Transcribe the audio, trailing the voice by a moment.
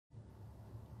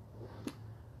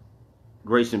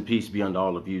Grace and peace be unto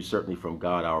all of you, certainly from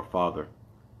God our Father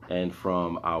and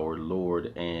from our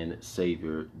Lord and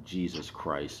Savior, Jesus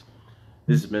Christ.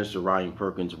 This is Minister Ryan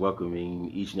Perkins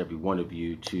welcoming each and every one of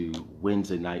you to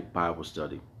Wednesday night Bible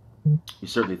study. We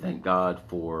certainly thank God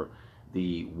for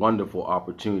the wonderful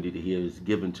opportunity that He has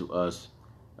given to us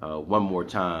one more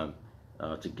time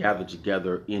to gather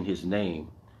together in His name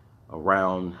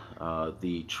around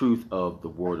the truth of the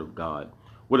Word of God.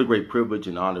 What a great privilege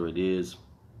and honor it is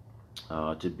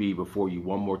to be before you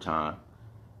one more time,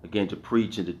 again, to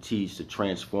preach and to teach the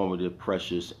transformative,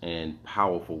 precious, and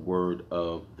powerful Word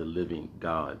of the living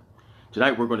God.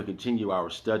 Tonight we're going to continue our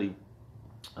study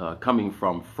coming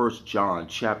from 1 John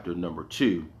chapter number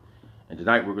 2. And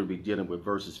tonight we're going to be dealing with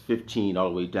verses 15 all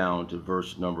the way down to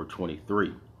verse number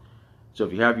 23. So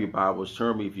if you have your Bibles,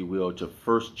 turn me, if you will, to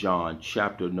 1 John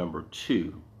chapter number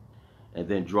 2, and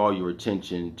then draw your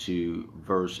attention to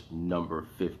verse number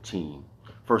 15.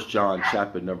 1 John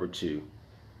chapter number 2,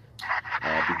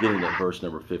 beginning at verse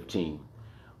number 15.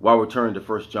 While we're turning to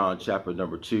 1 John chapter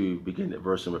number 2, beginning at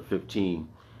verse number 15,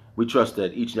 we trust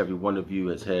that each and every one of you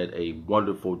has had a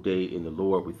wonderful day in the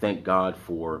Lord. We thank God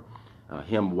for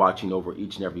Him watching over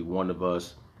each and every one of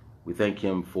us. We thank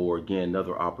Him for, again,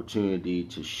 another opportunity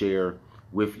to share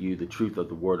with you the truth of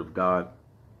the Word of God.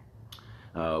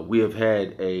 We have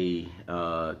had a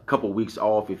couple weeks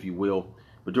off, if you will,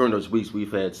 but during those weeks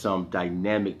we've had some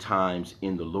dynamic times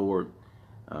in the Lord.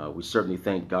 We certainly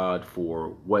thank God for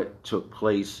what took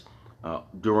place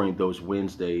during those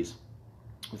Wednesdays.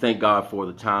 We thank God for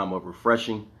the time of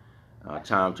refreshing,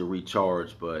 time to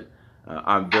recharge, but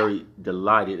I'm very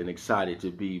delighted and excited to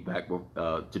be back,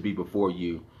 to be before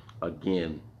you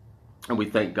again. And we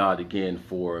thank God again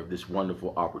for this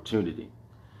wonderful opportunity.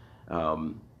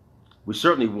 We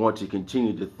certainly want to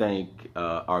continue to thank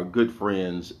our good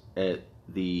friends at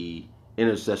the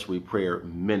Intercessory Prayer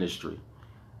Ministry.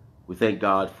 We thank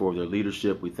God for their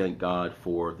leadership. We thank God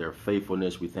for their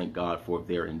faithfulness. We thank God for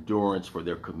their endurance, for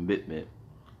their commitment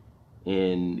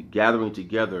in gathering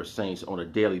together saints on a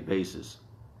daily basis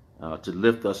to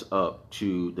lift us up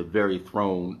to the very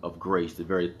throne of grace, the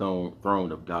very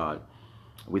throne of God.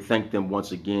 We thank them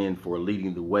once again for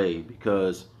leading the way,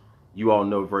 because you all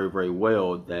know very, very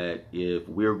well that if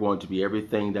we're going to be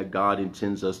everything that God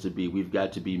intends us to be, we've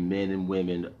got to be men and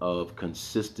women of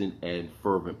consistent and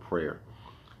fervent prayer.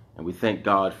 And we thank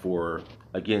God for,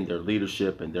 again, their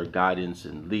leadership and their guidance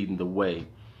and leading the way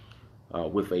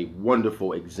with a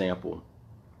wonderful example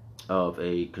of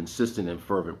a consistent and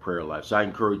fervent prayer life. So I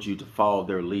encourage you to follow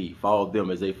their lead, follow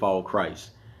them as they follow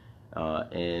Christ,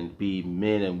 and be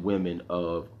men and women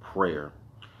of prayer.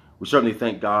 We certainly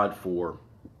thank God for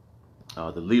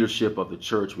the leadership of the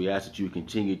church. We ask that you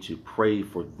continue to pray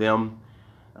for them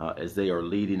as they are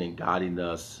leading and guiding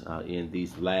us in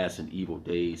these last and evil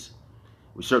days.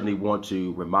 We certainly want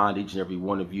to remind each and every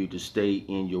one of you to stay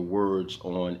in your words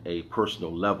on a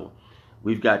personal level.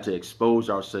 We've got to expose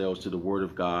ourselves to the Word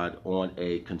of God on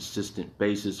a consistent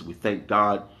basis. We thank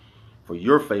God for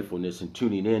your faithfulness in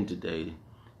tuning in today.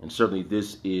 And certainly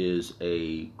this is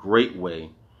a great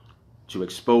way to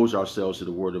expose ourselves to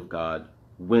the Word of God.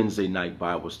 Wednesday night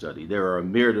Bible study. There are a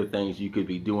myriad of things you could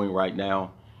be doing right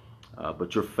now,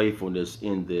 but your faithfulness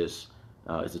in this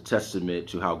is a testament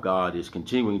to how God is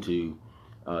continuing to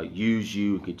use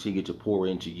you and continue to pour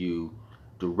into you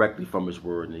directly from His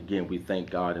Word. And again, we thank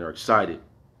God and are excited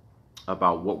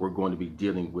about what we're going to be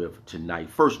dealing with tonight.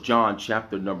 1 John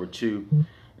chapter number 2.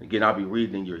 Again, I'll be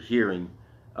reading in your hearing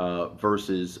chapter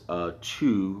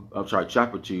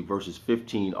 2, verses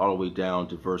 15 all the way down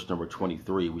to verse number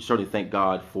 23. We certainly thank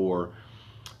God for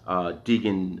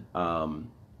Deacon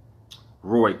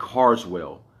Roy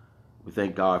Carswell. We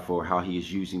thank God for how He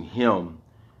is using him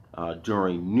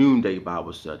during noonday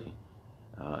Bible study.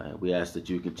 We ask that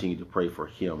you continue to pray for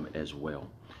him as well.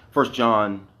 1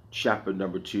 John chapter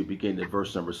number 2, beginning at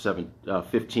verse number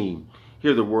 15.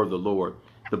 Hear the word of the Lord.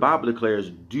 The Bible declares,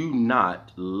 do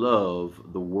not love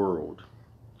the world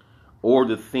or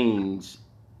the things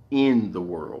in the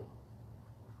world.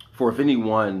 For if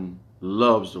anyone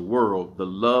loves the world, the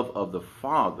love of the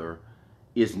Father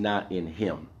is not in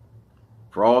him.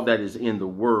 For all that is in the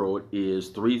world is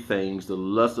three things: the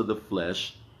lust of the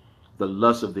flesh, the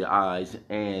lust of the eyes,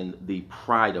 and the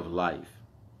pride of life.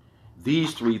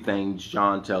 These three things,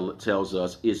 John tells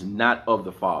us, is not of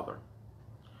the Father,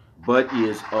 but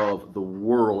is of the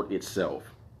world itself.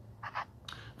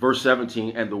 Verse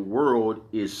 17, and the world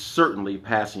is certainly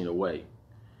passing away,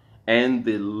 and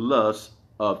the lust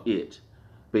of it.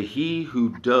 But he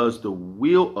who does the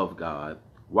will of God,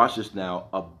 watch this now,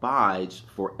 abides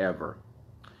forever.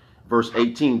 Verse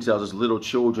 18 tells us, little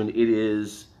children, it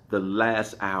is the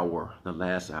last hour, the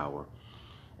last hour.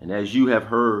 And as you have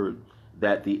heard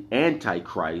that the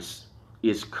Antichrist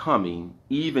is coming,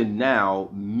 even now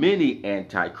many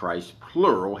Antichrists,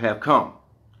 plural, have come,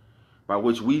 by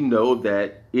which we know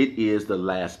that it is the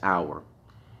last hour.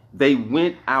 They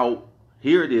went out,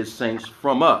 here it is, saints,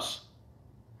 from us.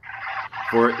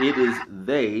 For it is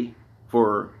they,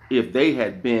 for if they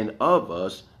had been of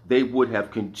us, they would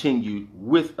have continued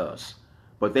with us.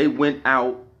 But they went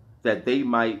out that they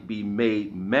might be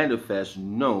made manifest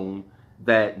known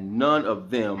that none of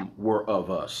them were of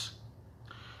us.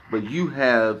 But you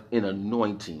have an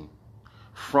anointing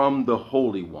from the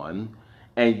Holy One,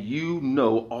 and you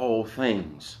know all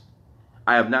things.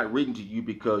 I have not written to you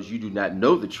because you do not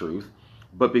know the truth,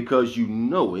 but because you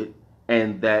know it,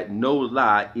 and that no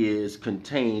lie is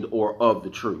contained or of the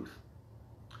truth.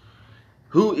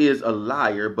 Who is a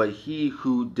liar but he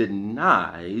who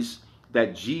denies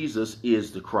that Jesus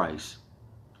is the Christ?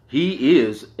 He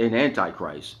is an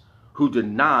Antichrist who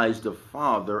denies the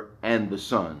Father and the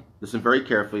Son. Listen very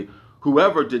carefully.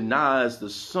 Whoever denies the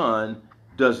Son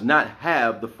does not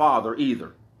have the Father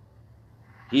either.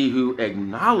 He who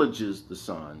acknowledges the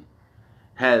Son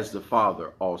has the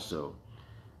Father also.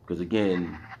 Because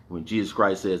again, when Jesus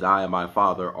Christ says, I and my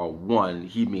Father are one,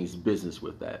 he means business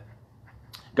with that.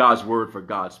 God's word for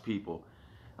God's people.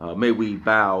 May we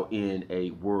bow in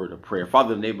a word of prayer.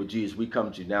 Father, in the name of Jesus, we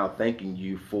come to you now thanking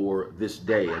you for this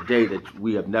day, a day that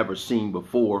we have never seen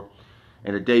before,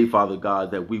 and a day, Father God,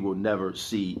 that we will never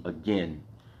see again.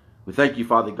 We thank you,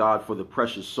 Father God, for the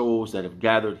precious souls that have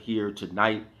gathered here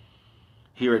tonight,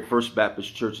 here at First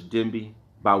Baptist Church Denby,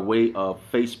 by way of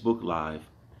Facebook Live.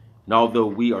 And although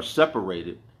we are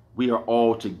separated, we are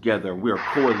all together. We are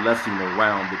coalescing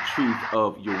around the truth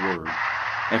of your word.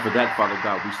 And for that, Father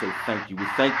God, we say thank you. We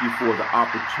thank you for the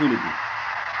opportunity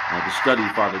to study,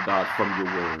 Father God, from your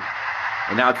word.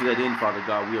 And now to that end, Father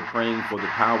God, we are praying for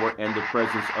the power and the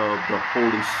presence of the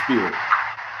Holy Spirit,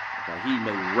 that he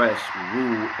may rest,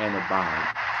 rule, and abide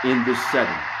in this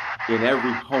setting, in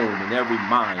every home, in every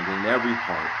mind, in every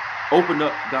heart. Open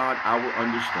up, God, our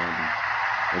understanding,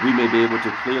 that we may be able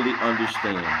to clearly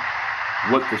understand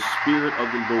what the Spirit of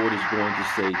the Lord is going to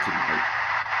say tonight.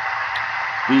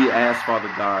 We ask, Father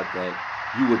God, that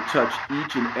you would touch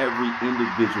each and every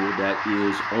individual that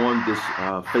is on this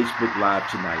Facebook Live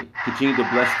tonight. Continue to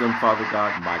bless them, Father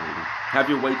God, mightily. Have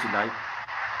your way tonight.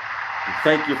 We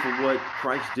thank you for what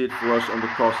Christ did for us on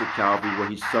the cross of Calvary, where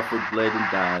he suffered, bled, and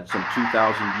died some 2,000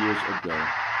 years ago.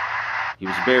 He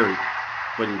was buried,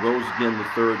 but he rose again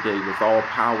the third day with all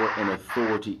power and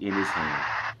authority in his hand.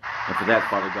 And for that,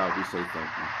 Father God, we say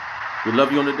thank you. We love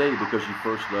you on the day because you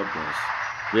first loved us.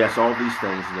 We ask all these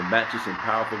things in the matchless and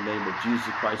powerful name of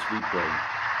Jesus Christ we pray.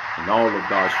 And all of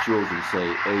God's children say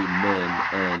amen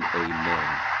and amen.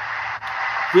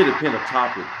 If we had to pin a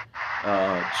topic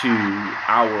to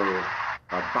our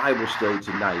Bible study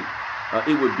tonight,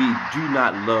 it would be do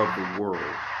not love the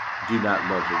world. Do not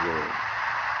love the world.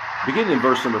 Beginning in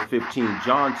verse number 15,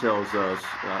 John tells us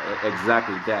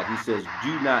exactly that. He says,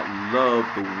 do not love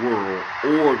the world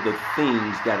or the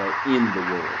things that are in the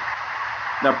world.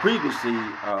 Now, previously,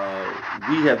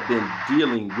 we have been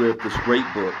dealing with this great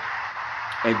book,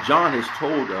 and John has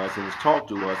told us and has talked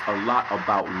to us a lot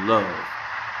about love.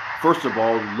 First of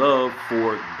all, love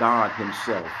for God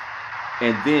himself,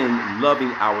 and then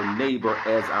loving our neighbor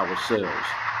as ourselves,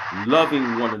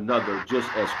 loving one another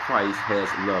just as Christ has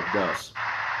loved us.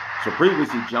 So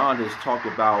previously, John has talked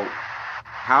about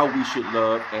how we should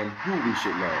love and who we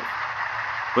should love.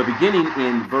 But beginning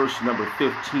in verse number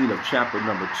 15 of chapter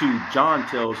number 2, John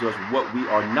tells us what we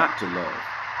are not to love.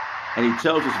 And he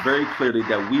tells us very clearly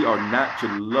that we are not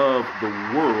to love the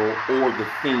world or the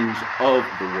things of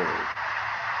the world.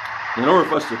 In order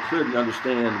for us to clearly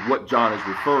understand what John is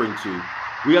referring to,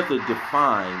 we have to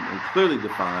define and clearly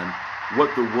define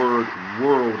what the word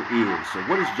world is. So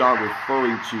what is John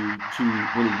referring to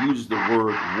when he uses the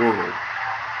word world?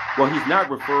 Well, he's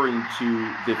not referring to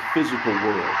the physical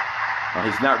world.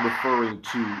 He's not referring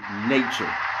to nature.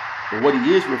 But what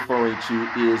he is referring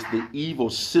to is the evil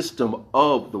system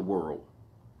of the world.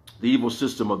 The evil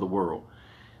system of the world.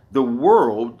 The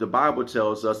world, the Bible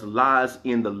tells us, lies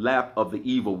in the lap of the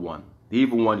evil one. The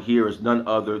evil one here is none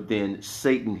other than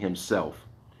Satan himself.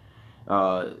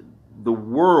 The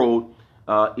world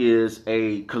is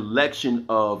a collection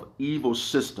of evil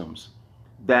systems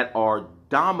that are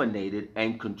dominated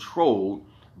and controlled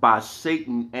by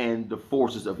Satan and the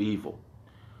forces of evil.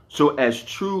 So as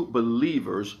true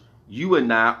believers, you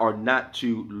and I are not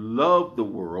to love the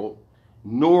world,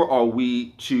 nor are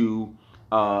we to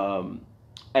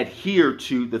adhere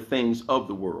to the things of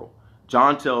the world.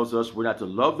 John tells us we're not to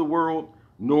love the world,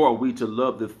 nor are we to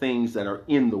love the things that are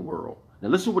in the world. Now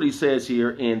listen to what he says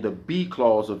here in the B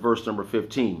clause of verse number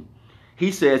 15.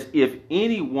 He says, if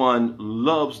anyone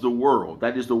loves the world,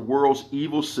 that is the world's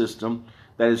evil system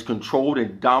that is controlled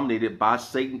and dominated by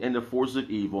Satan and the forces of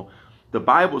evil, the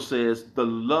Bible says the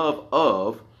love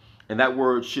of, and that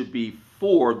word should be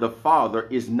for the Father,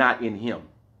 is not in him.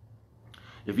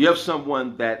 If you have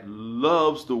someone that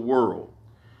loves the world,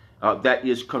 that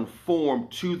is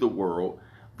conformed to the world,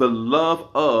 the love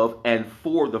of and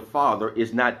for the Father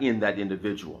is not in that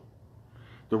individual.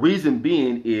 The reason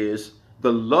being is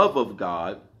the love of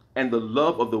God and the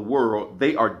love of the world,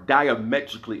 they are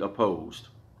diametrically opposed.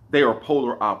 They are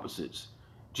polar opposites.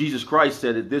 Jesus Christ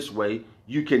said it this way: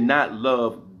 you cannot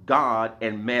love God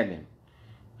and mammon.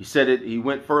 He said it, he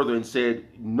went further and said,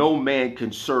 no man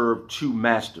can serve two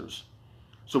masters.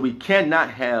 So we cannot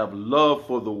have love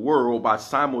for the world by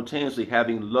simultaneously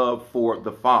having love for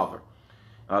the Father.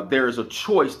 There is a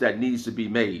choice that needs to be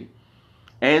made.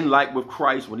 And like with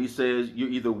Christ, when he says you're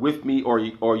either with me or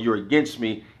you're against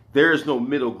me, there is no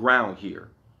middle ground here.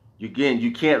 Again,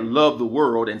 you can't love the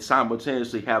world and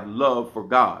simultaneously have love for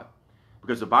God.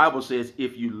 Because the Bible says,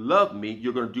 if you love me,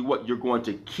 you're going to do what? You're going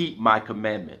to keep my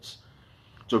commandments.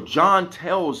 So John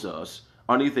tells us,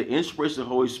 underneath the inspiration of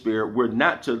the Holy Spirit, we're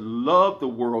not to love the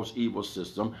world's evil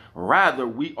system. Rather,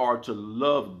 we are to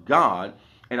love God.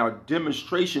 And our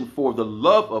demonstration for the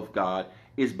love of God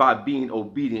is by being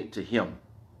obedient to him.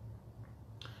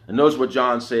 And notice what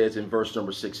John says in verse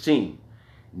number 16.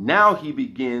 Now he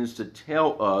begins to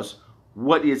tell us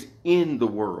what is in the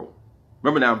world.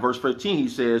 Remember now in verse 15, he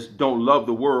says, don't love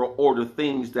the world or the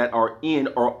things that are in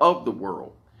or of the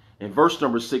world. In verse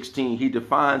number 16, he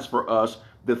defines for us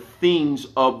the things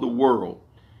of the world.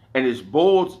 And it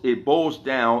boils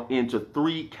down into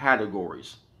three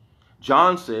categories.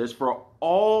 John says, for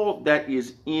all that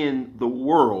is in the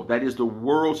world, that is the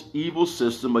world's evil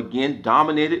system, again,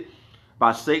 dominated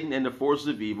by Satan and the forces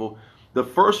of evil. The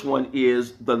first one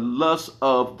is the lust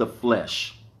of the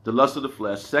flesh. The lust of the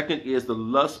flesh. Second is the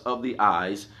lust of the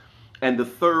eyes. And the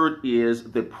third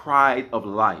is the pride of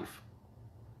life.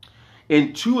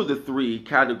 In two of the three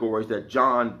categories that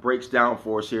John breaks down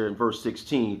for us here in verse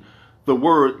 16, the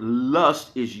word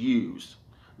lust is used.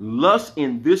 Lust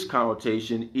in this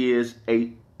connotation is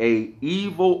a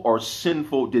evil or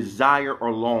sinful desire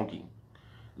or longing.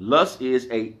 Lust is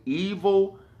a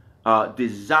evil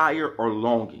desire or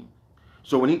longing.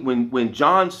 So when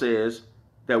John says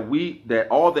that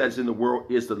all that's in the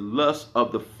world is the lust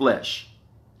of the flesh.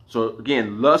 So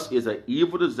again, lust is an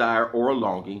evil desire or a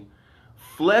longing.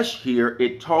 Flesh here,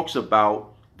 it talks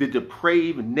about the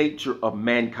depraved nature of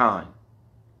mankind,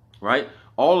 right?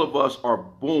 All of us are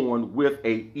born with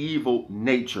an evil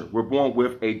nature. We're born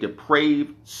with a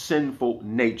depraved, sinful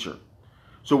nature.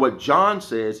 So what John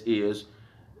says is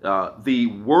the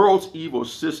world's evil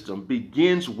system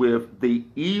begins with the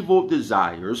evil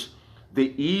desires,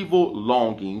 the evil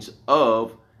longings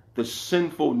of the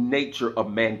sinful nature of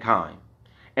mankind.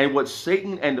 And what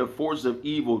Satan and the forces of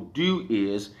evil do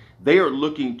is they are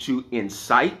looking to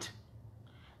incite,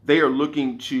 they are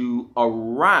looking to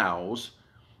arouse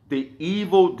the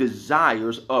evil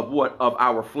desires of what? Of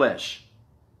our flesh.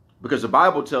 Because the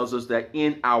Bible tells us that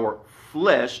in our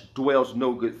flesh dwells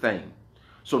no good thing.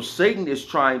 So Satan is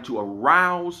trying to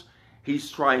arouse,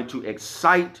 he's trying to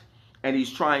excite, and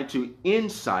he's trying to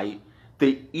incite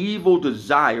the evil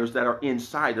desires that are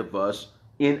inside of us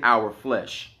in our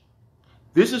flesh.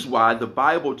 This is why the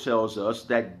Bible tells us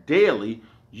that daily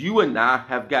you and I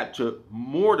have got to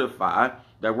mortify.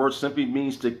 That word simply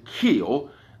means to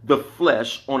kill the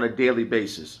flesh on a daily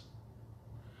basis.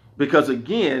 Because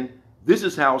again, this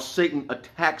is how Satan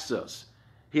attacks us.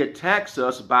 He attacks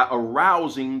us by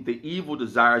arousing the evil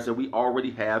desires that we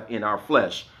already have in our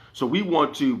flesh. So we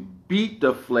want to beat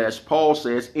the flesh, Paul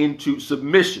says, into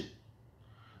submission,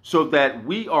 so that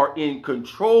we are in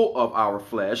control of our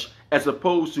flesh as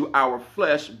opposed to our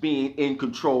flesh being in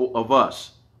control of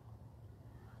us.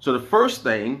 So the first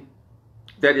thing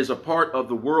that is a part of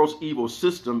the world's evil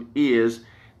system is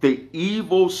the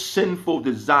evil, sinful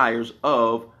desires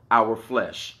of our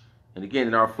flesh. And again,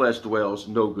 in our flesh dwells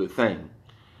no good thing.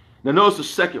 Now notice the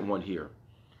second one here.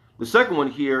 The second one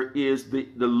here is the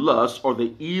lust or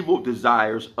the evil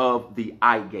desires of the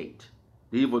eye gate.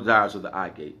 The evil desires of the eye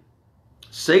gate.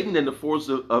 Satan and the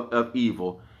forces of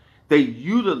evil, they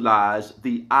utilize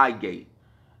the eye gate.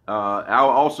 I'll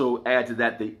also add to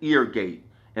that the ear gate.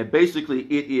 And basically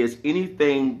it is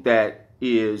anything that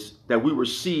we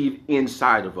receive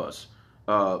inside of us.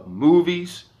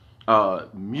 Movies,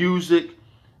 music,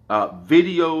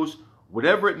 videos,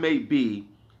 whatever it may be,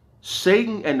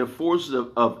 Satan and the forces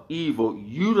of evil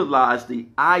utilize the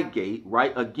eye gate,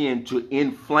 right, again, to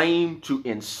inflame, to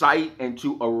incite, and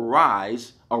to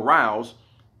arouse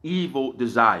evil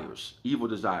desires. Evil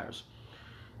desires.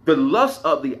 The lust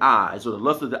of the eyes, or the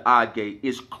lust of the eye gate,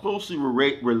 is closely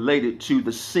related to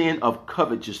the sin of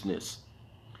covetousness.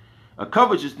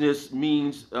 Covetousness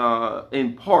means,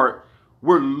 in part,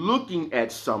 we're looking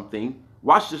at something,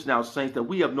 watch this now, saints, that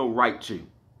we have no right to.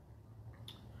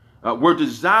 We're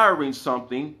desiring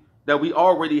something that we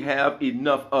already have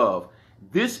enough of.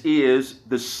 This is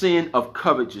the sin of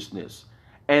covetousness.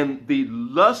 And the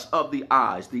lust of the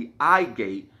eyes, the eye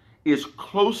gate, is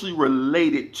closely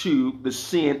related to the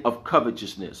sin of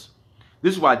covetousness.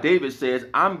 This is why David says,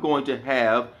 I'm going to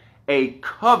have a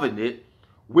covenant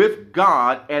with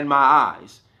God and my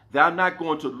eyes, that I'm not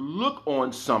going to look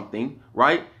on something,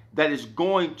 right, that is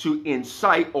going to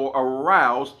incite or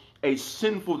arouse a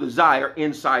sinful desire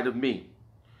inside of me.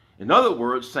 In other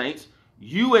words, saints,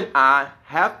 you and I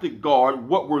have to guard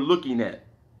what we're looking at.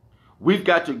 We've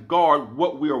got to guard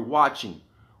what we are watching.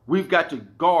 We've got to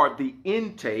guard the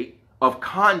intake of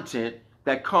content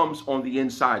that comes on the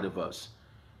inside of us.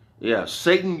 Yeah,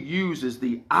 Satan uses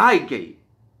the eye gate,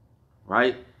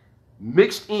 right,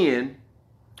 mixed in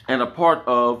and a part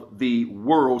of the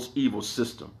world's evil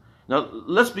system. Now,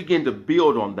 let's begin to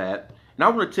build on that. And I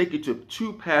want to take you to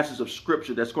two passages of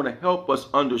scripture that's going to help us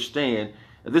understand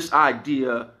this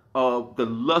idea of the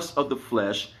lust of the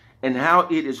flesh and how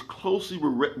it is closely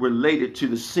related to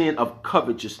the sin of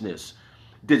covetousness,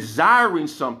 desiring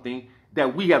something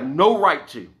that we have no right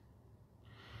to.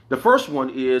 The first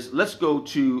one is, let's go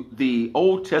to the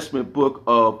Old Testament book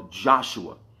of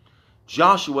Joshua.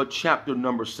 Joshua chapter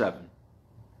number 7.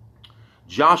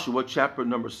 Joshua chapter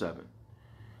number 7.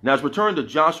 Now, as we turn to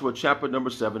Joshua chapter number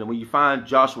 7, and when you find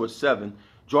Joshua 7,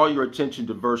 draw your attention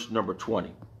to verse number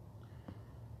 20.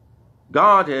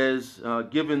 God has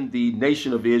given the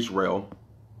nation of Israel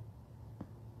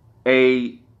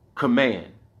a command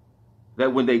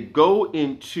that when they go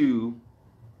into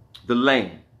the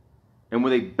land and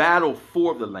when they battle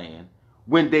for the land,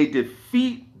 when they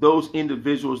defeat those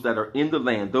individuals that are in the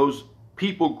land, those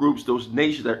people groups, those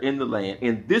nations that are in the land,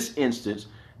 in this instance,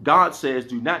 God says,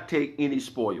 do not take any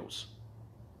spoils,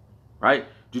 right?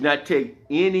 Do not take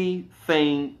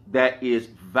anything that is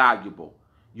valuable.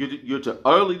 You're to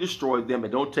utterly destroy them,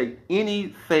 and don't take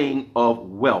anything of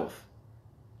wealth.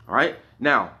 All right.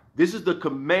 Now, this is the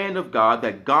command of God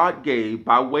that God gave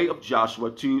by way of Joshua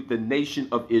to the nation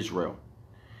of Israel.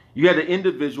 You had an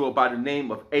individual by the name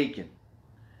of Achan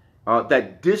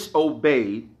that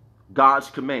disobeyed God's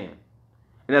command.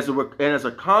 And as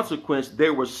a consequence,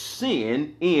 there was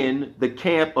sin in the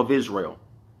camp of Israel.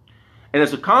 And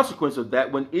as a consequence of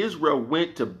that, when Israel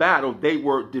went to battle, they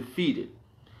were defeated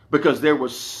because there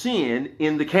was sin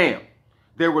in the camp.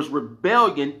 There was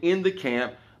rebellion in the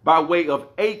camp by way of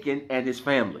Achan and his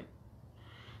family.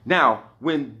 Now,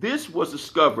 when this was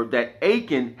discovered that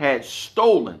Achan had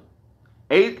stolen,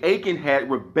 Achan had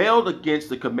rebelled against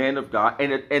the command of God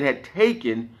and had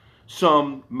taken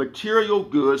some material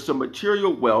goods, some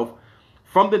material wealth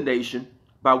from the nation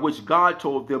by which God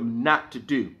told them not to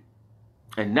do.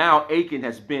 And now Achan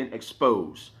has been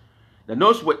exposed. Now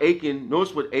notice what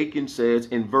Achan says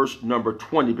in verse number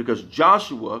 20, because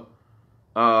Joshua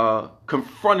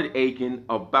confronted Achan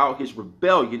about his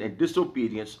rebellion and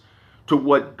disobedience to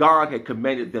what God had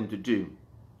commanded them to do.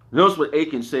 Notice what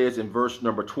Achan says in verse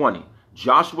number 20.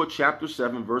 Joshua chapter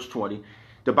 7, verse 20.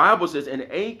 The Bible says, and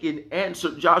Achan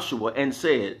answered Joshua and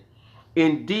said,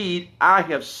 indeed, I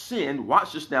have sinned,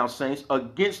 watch this now, saints,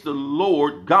 against the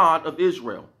Lord God of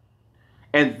Israel.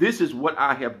 And this is what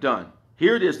I have done.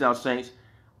 Here it is now, saints.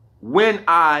 When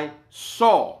I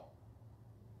saw,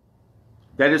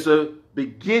 that is the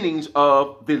beginnings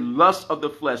of the lust of the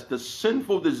flesh, the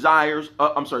sinful desires,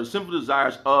 sinful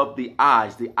desires of the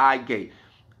eyes, the eye gate.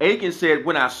 Achan said,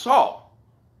 when I saw,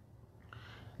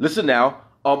 listen now,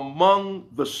 among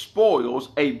the spoils,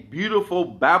 a beautiful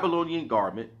Babylonian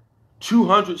garment,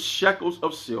 200 shekels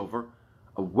of silver,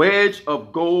 a wedge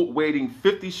of gold weighing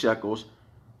 50 shekels.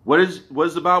 What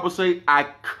does the Bible say? I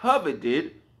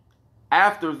coveted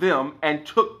after them and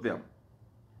took them.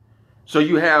 So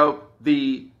you have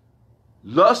the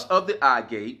lust of the eye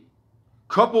gate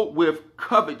coupled with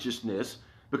covetousness,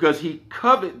 because he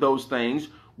coveted those things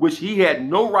which he had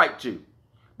no right to.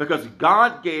 Because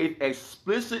God gave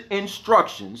explicit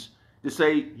instructions to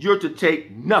say you're to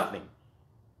take nothing.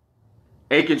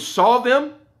 Achan saw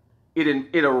them.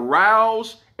 It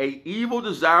aroused an evil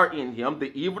desire in him,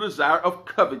 the evil desire of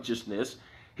covetousness.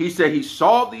 He said he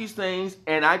saw these things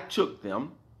and I took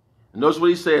them. And notice what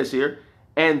he says here.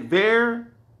 And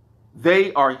there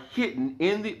they are hidden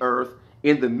in the earth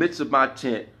in the midst of my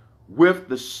tent with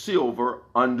the silver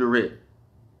under it.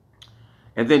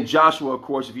 And then Joshua, of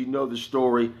course, if you know the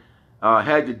story,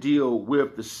 had to deal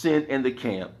with the sin in the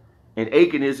camp. And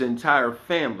Achan and his entire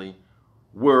family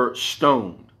were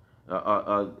stoned,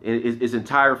 his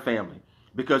entire family,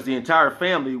 because the entire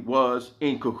family was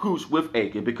in cahoots with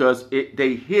Achan, because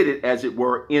they hid it, as it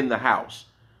were, in the house.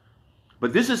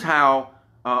 But this is how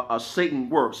Satan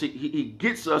works. He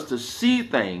gets us to see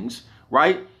things,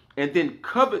 right? And then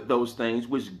covet those things,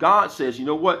 which God says, you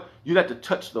know what? You have to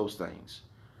touch those things.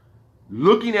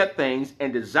 Looking at things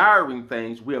and desiring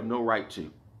things we have no right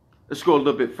to. Let's go a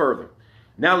little bit further.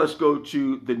 Now let's go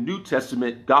to the New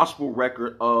Testament gospel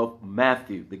record of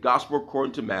Matthew, the gospel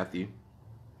according to Matthew.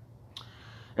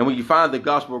 And when you find the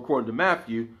gospel according to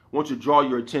Matthew, I want you to draw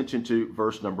your attention to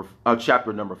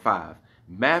chapter number 5.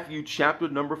 Matthew chapter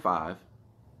number 5.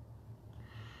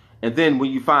 And then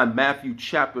when you find Matthew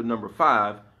chapter number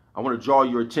 5, I want to draw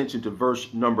your attention to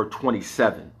verse number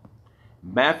 27.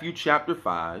 Matthew chapter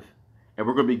 5. And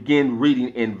we're going to begin reading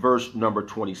in verse number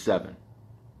 27.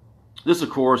 This, of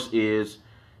course, is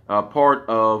part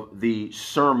of the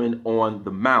Sermon on the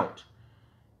Mount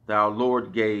that our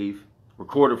Lord gave,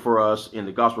 recorded for us in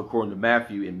the Gospel according to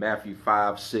Matthew, in Matthew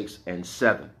 5, 6, and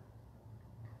 7.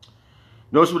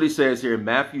 Notice what he says here in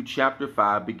Matthew chapter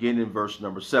 5, beginning in verse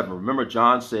number 7. Remember,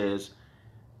 John says,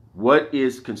 what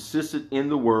is consistent in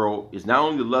the world is not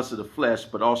only the lust of the flesh,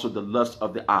 but also the lust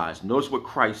of the eyes. Notice what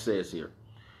Christ says here.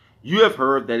 You have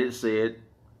heard that it said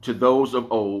to those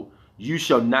of old, you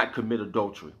shall not commit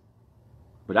adultery.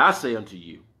 But I say unto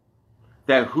you,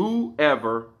 that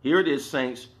whoever, here it is,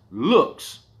 saints,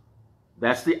 looks,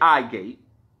 that's the eye gate,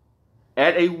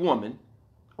 at a woman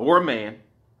or a man,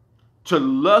 to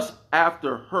lust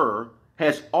after her,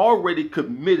 has already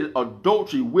committed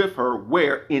adultery with her,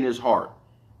 where? In his heart.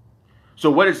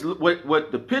 So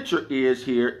what the picture is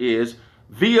here is,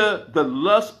 via the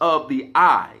lust of the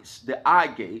eyes, the eye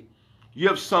gate, you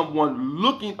have someone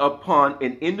looking upon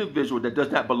an individual that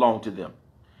does not belong to them.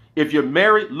 If you're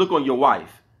married, look on your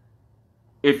wife.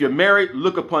 If you're married,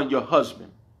 look upon your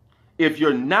husband. If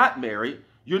you're not married,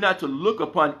 you're not to look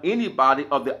upon anybody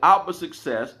of the opposite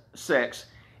sex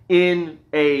in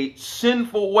a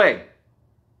sinful way.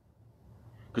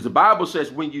 Because the Bible says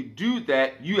when you do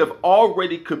that, you have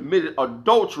already committed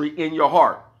adultery in your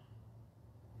heart.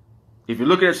 If you're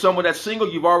looking at someone that's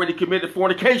single, you've already committed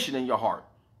fornication in your heart.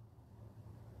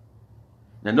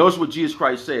 Now notice what Jesus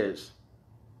Christ says.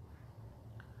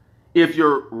 If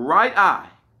your right eye,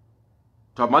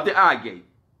 talking about the eye gate,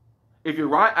 if your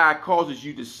right eye causes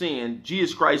you to sin,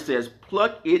 Jesus Christ says,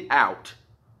 pluck it out,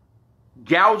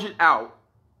 gouge it out,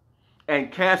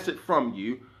 and cast it from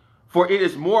you. For it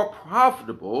is more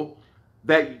profitable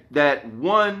that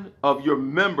one of your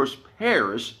members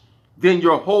perish than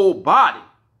your whole body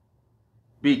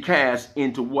be cast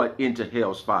into what? Into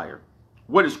hell's fire.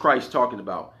 What is Christ talking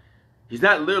about? He's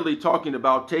not literally talking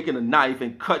about taking a knife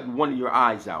and cutting one of your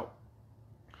eyes out.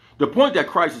 The point that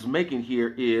Christ is making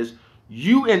here is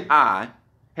you and I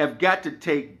have got to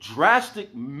take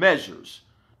drastic measures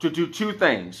to do two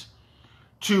things: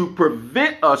 to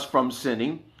prevent us from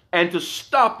sinning and to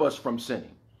stop us from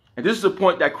sinning. And this is the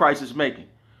point that Christ is making.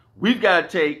 We've got to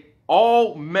take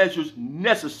all measures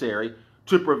necessary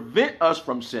to prevent us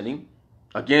from sinning.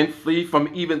 Again, flee from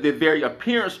even the very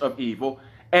appearance of evil.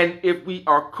 And if we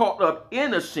are caught up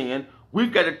in a sin,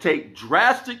 we've got to take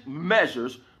drastic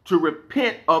measures to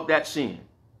repent of that sin.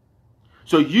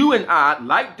 So you and I,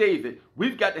 like David,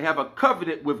 we've got to have a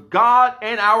covenant with God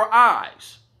and our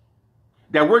eyes,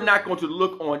 that we're not going to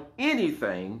look on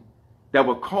anything that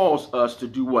will cause us to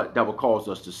do what? That will cause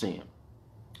us to sin.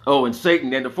 Oh, and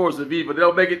Satan and the forces of evil, they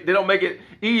don't make it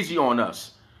easy on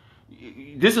us.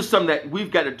 This is something that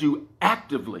we've got to do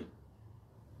actively.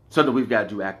 Something we've got to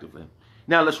do actively.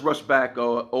 Now let's rush back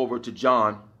over to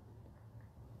John,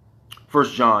 1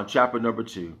 John chapter number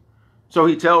 2. So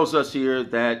he tells us here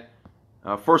that,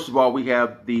 first of all, we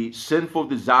have the sinful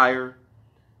desire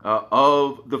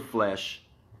of the flesh.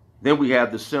 Then we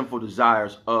have the sinful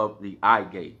desires of the eye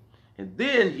gate. And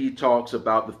then he talks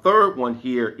about the third one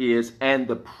here is, and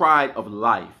the pride of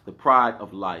life, the pride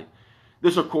of life.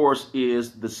 This, of course,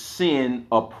 is the sin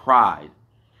of pride.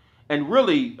 And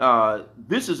really,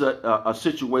 this is a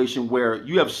situation where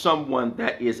you have someone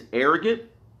that is arrogant.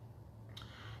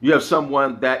 You have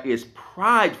someone that is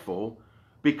prideful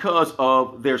because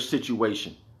of their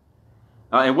situation.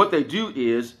 And what they do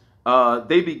is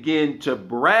they begin to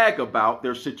brag about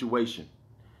their situation.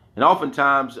 And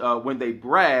oftentimes when they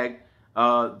brag,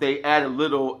 they add a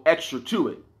little extra to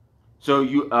it. So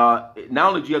you not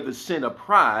only do you have the sin of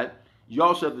pride, you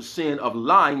also have the sin of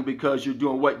lying because you're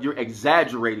doing what? You're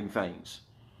exaggerating things.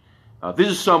 This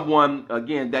is someone,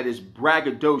 again, that is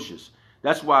braggadocious.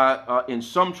 That's why in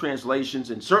some translations,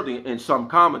 and certainly in some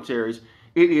commentaries,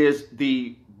 it is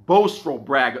the boastful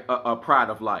pride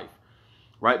of life,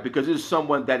 right? Because it is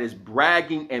someone that is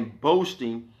bragging and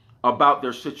boasting about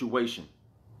their situation.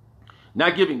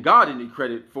 Not giving God any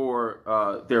credit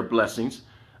for their blessings,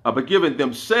 but giving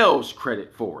themselves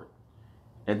credit for it.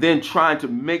 And then trying to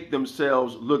make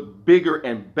themselves look bigger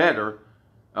and better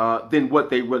than what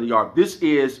they really are. This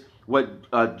is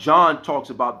what John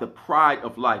talks about, the pride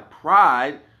of life.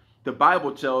 Pride, the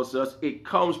Bible tells us, it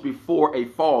comes before a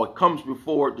fall. It comes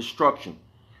before destruction.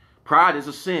 Pride is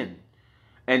a sin.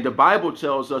 And the Bible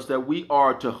tells us that we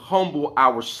are to humble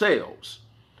ourselves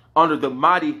under the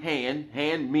mighty hand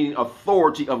meaning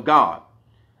authority of God.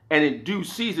 And in due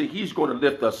season, he's going to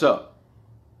lift us up.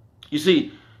 You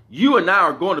see, you and I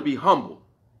are going to be humbled.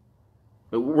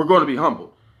 We're going to be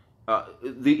humbled.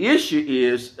 The issue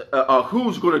is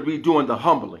who's going to be doing the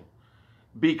humbling.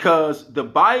 Because the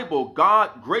Bible,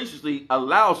 God graciously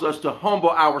allows us to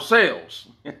humble ourselves.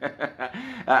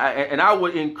 And I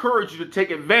would encourage you to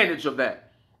take advantage of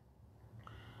that.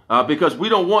 Because we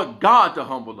don't want God to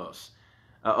humble us.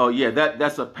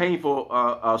 That's a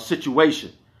painful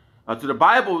situation. To the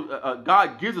Bible,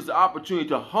 God gives us the opportunity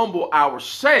to humble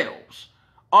ourselves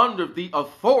under the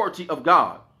authority of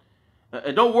God.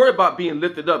 And don't worry about being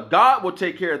lifted up. God will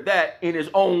take care of that in his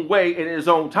own way and in his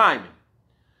own timing.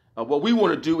 What we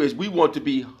want to do is we want to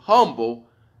be humble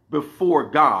before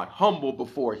God, humble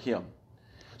before him.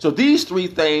 So these three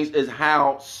things is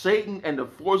how Satan and the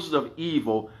forces of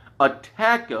evil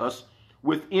attack us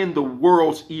within the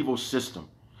world's evil system.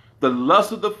 The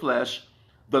lust of the flesh,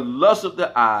 the lust of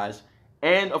the eyes,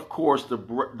 and of course the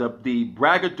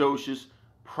braggadocious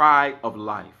pride of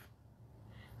life.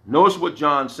 Notice what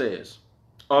John says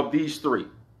of these three.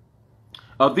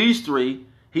 Of these three,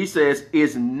 he says,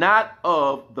 is not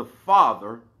of the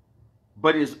Father,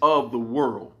 but is of the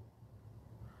world.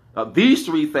 These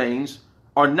three things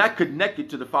are not connected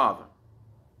to the Father.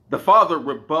 The Father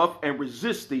rebuffs and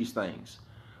resists these things,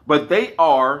 but they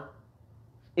are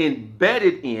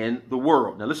embedded in the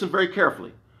world. Now listen very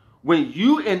carefully. When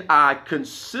you and I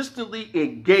consistently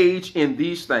engage in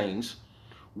these things,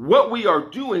 what we are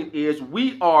doing is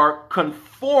we are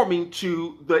conforming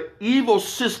to the evil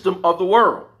system of the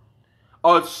world,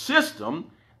 a system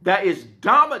that is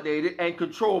dominated and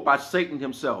controlled by Satan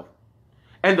himself.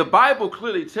 And the Bible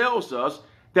clearly tells us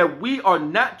that we are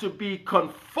not to be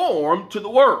conformed to the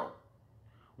world.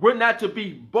 We're not to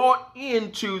be bought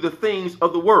into the things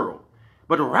of the world,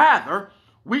 but rather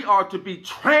we are to be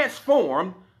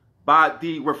transformed by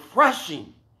the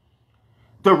refreshing,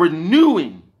 the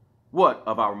renewing, what?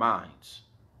 Of our minds.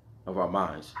 Of our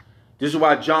minds. This is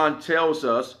why John tells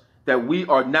us that we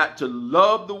are not to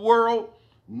love the world,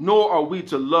 nor are we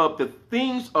to love the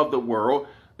things of the world,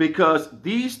 because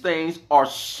these things are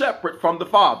separate from the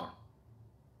Father.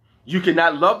 You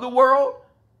cannot love the world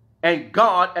and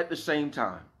God at the same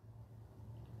time.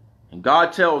 And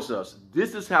God tells us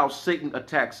this is how Satan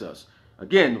attacks us.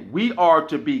 Again, we are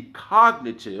to be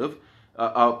cognitive,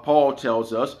 Paul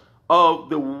tells us, of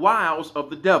the wiles of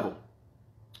the devil.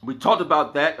 We talked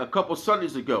about that a couple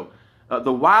Sundays ago.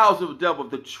 The wiles of the devil,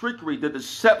 the trickery, the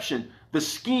deception, the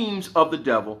schemes of the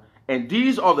devil. And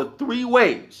these are the three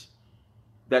ways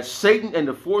that Satan and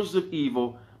the forces of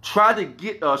evil try to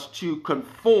get us to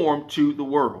conform to the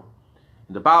world.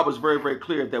 And the Bible is very, very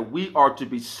clear that we are to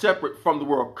be separate from the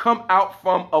world. Come out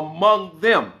from among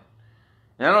them.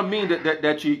 And I don't mean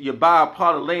that you buy a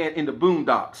plot of land in the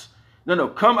boondocks. No.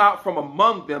 Come out from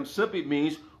among them simply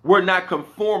means we're not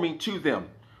conforming to them.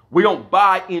 We don't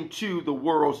buy into the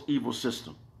world's evil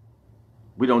system.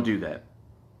 We don't do that.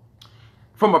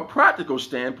 From a practical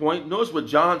standpoint, notice what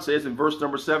John says in verse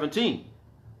number 17.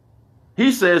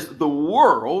 He says, the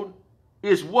world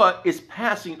is what is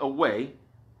passing away,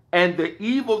 and the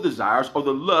evil desires or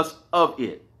the lust of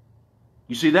it.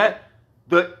 You see that?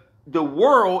 The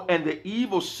world and the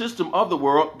evil system of the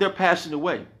world, they're passing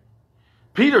away.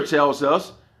 Peter tells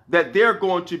us that they're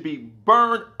going to be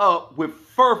burned up with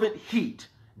fervent heat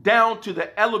down to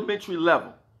the elementary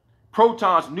level.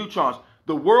 Protons, neutrons.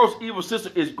 The world's evil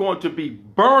system is going to be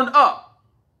burned up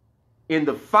in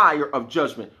the fire of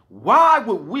judgment. Why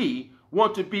would we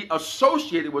want to be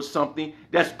associated with something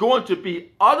that's going to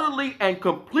be utterly and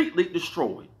completely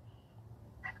destroyed?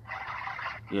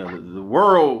 The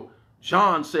world,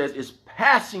 John says, is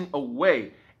passing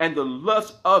away, and the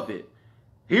lust of it.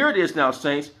 Here it is now,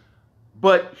 saints.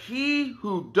 But he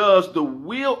who does the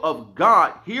will of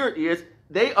God, here it is,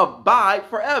 they abide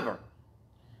forever.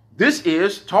 This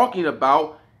is talking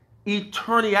about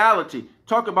eternality,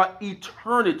 talking about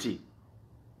eternity.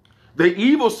 The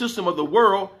evil system of the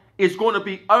world is going to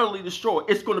be utterly destroyed.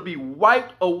 It's going to be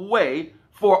wiped away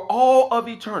for all of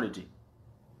eternity.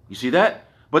 You see that?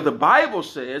 But the Bible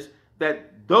says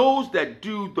that those that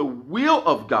do the will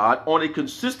of God on a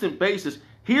consistent basis,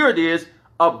 here it is,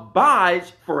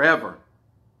 abides forever.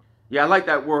 Yeah, I like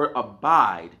that word,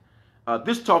 abide.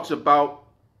 This talks about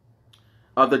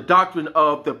the doctrine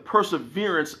of the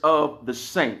perseverance of the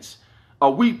saints.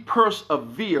 We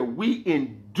persevere, we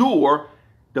endure,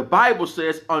 the Bible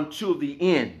says, until the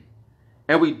end.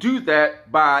 And we do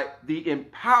that by the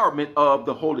empowerment of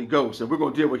the Holy Ghost. And we're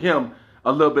going to deal with him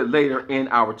a little bit later in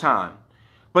our time.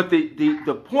 But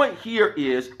the point here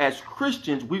is, as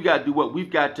Christians, we've got to do what? We've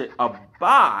got to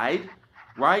abide,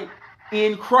 right,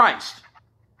 in Christ.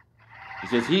 It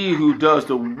says, he who does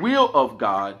the will of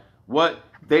God, what?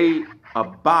 They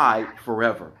abide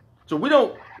forever. So we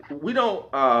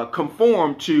don't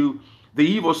conform to the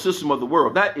evil system of the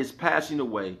world. That is passing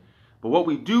away. But what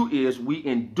we do is we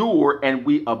endure and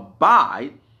we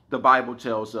abide, the Bible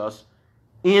tells us,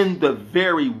 in the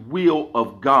very will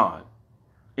of God.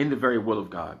 In the very will of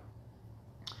God.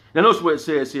 Now notice what it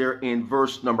says here in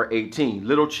verse number 18.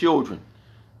 Little children.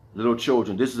 Little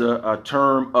children. This is a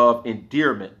term of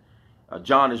endearment.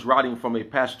 John is writing from a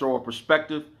pastoral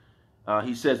perspective.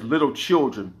 He says little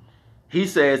children. He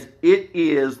says it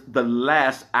is the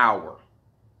last hour.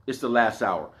 It's the last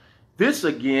hour. This,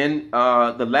 again,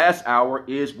 the last hour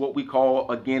is what we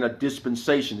call, again, a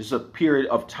dispensation. It's a period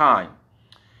of time.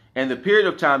 And the period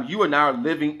of time, you and I are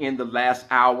living in the last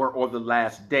hour or the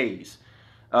last days.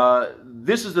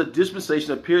 This is a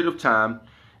dispensation, a period of time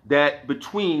that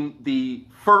between the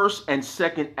first and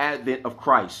second advent of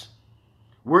Christ.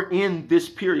 We're in this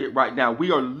period right now.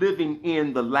 We are living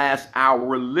in the last hour.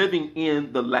 We're living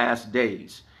in the last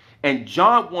days. And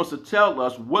John wants to tell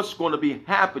us what's going to be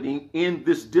happening in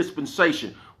this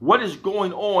dispensation. What is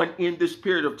going on in this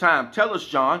period of time? Tell us,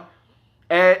 John.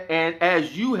 And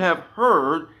as you have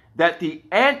heard that the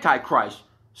Antichrist,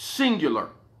 singular,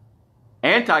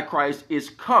 Antichrist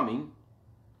is coming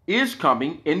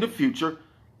in the future,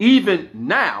 even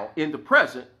now in the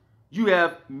present, you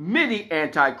have many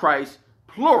Antichrists,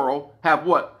 plural, have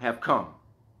what? Have come.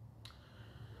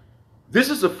 This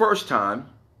is the first time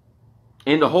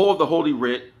in the whole of the Holy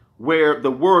Writ where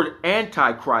the word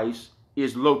Antichrist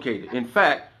is located. In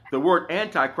fact, the word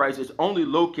Antichrist is only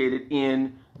located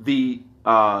in the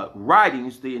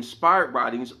writings, the inspired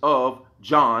writings of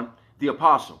John the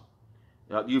Apostle.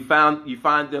 You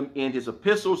find them in his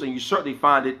epistles, and you certainly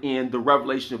find it in the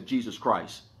revelation of Jesus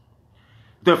Christ.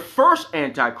 The first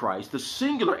Antichrist, the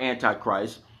singular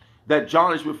Antichrist that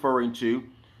John is referring to,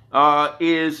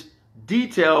 is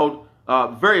detailed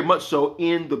very much so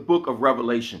in the book of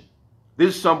Revelation.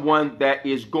 This is someone that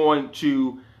is going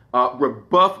to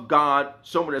rebuff God,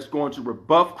 someone that's going to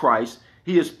rebuff Christ.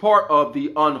 He is part of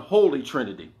the unholy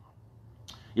Trinity.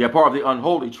 Yeah, part of the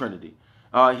unholy Trinity.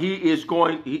 He is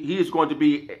going to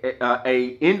be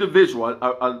a individual,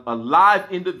 a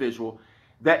live individual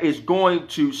that is going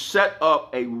to set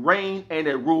up a reign and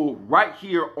a rule right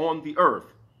here on the earth.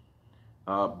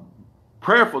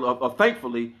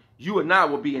 Thankfully, you and I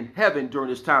will be in heaven during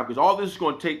this time, because all this is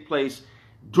going to take place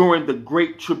during the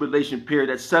Great Tribulation period,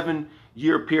 that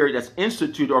 7-year period that's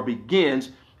instituted or begins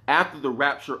after the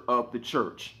rapture of the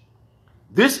church.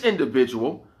 This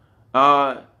individual,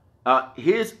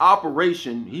 his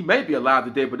operation, he may be alive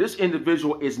today, but this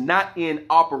individual is not in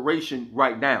operation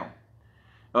right now.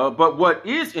 But what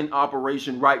is in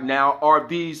operation right now are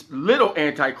these little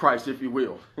antichrists, if you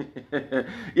will.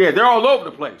 Yeah, they're all over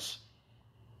the place.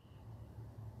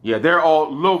 Yeah, they're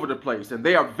all over the place, and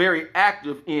they are very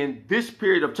active in this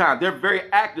period of time. They're very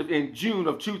active in June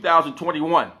of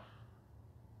 2021.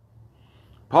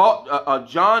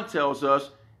 John tells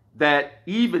us that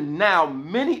even now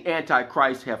many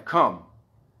antichrists have come.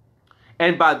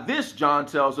 And by this, John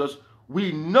tells us,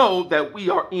 we know that we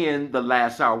are in the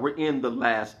last hour. We're in the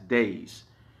last days.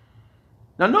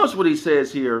 Now notice what he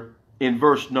says here in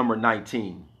verse number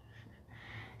 19.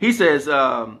 He says,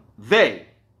 they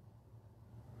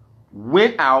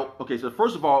went out. Okay, so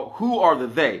first of all, who are the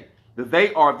they? The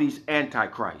they are these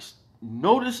antichrists.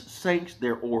 Notice, saints,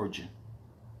 their origin.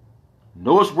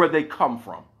 Notice where they come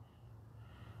from.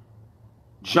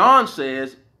 John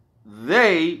says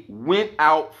they went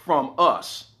out from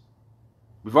us.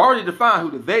 We've already defined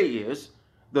who the they is.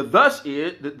 The thus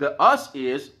is, the us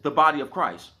is the body of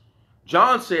Christ.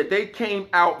 John said they came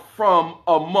out from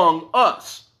among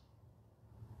us.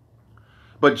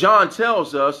 But John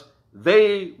tells us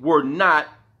they were not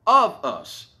of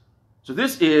us. So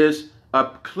this is a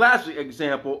classic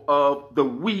example of the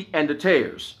wheat and the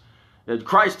tares.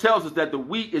 Christ tells us that the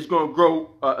wheat is going to grow,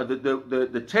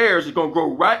 the tares is going to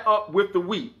grow right up with the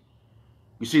wheat.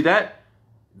 You see that?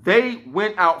 They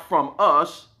went out from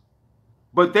us,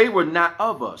 but they were not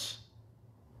of us.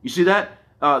 You see that?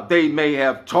 They may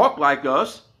have talked like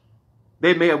us.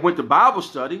 They may have went to Bible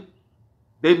study.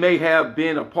 They may have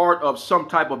been a part of some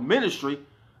type of ministry,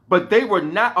 but they were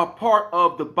not a part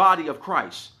of the body of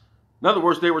Christ. In other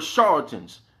words, they were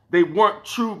charlatans. They weren't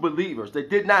true believers. They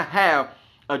did not have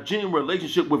a genuine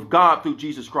relationship with God through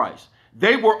Jesus Christ.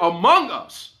 They were among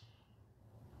us,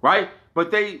 right?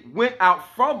 But they went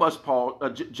out from us,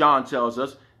 John tells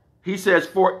us. He says,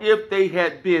 for if they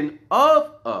had been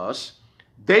of us,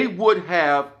 they would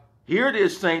have, here it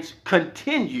is, saints,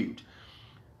 continued.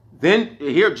 Then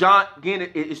here John again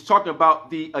is talking about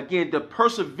the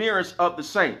perseverance of the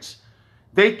saints.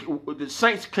 The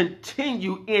saints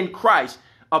continue in Christ.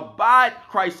 Abide,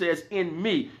 Christ says, in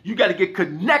me. You got to get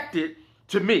connected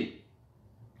to me.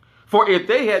 For if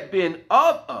they had been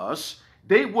of us,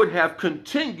 they would have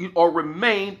continued or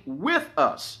remained with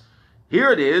us.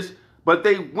 Here it is. But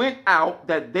they went out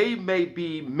that they may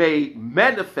be made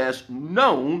manifest,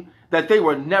 known that they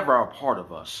were never a part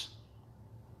of us.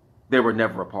 They were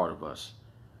never a part of us.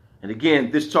 And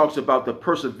again, this talks about the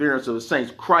perseverance of the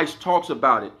saints. Christ talks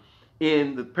about it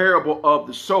in the parable of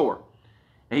the sower.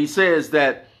 And he says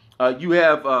that you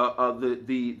have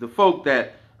the folk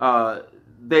that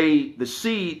the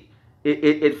seed,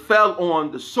 it fell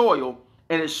on the soil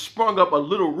and it sprung up a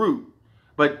little root.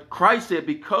 But Christ said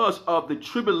because of the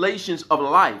tribulations of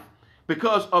life,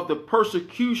 because of the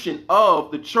persecution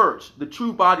of the church, the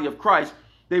true body of Christ,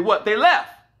 they left.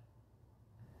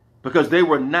 Because they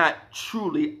were not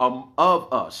truly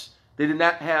of us. They did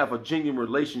not have a genuine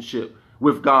relationship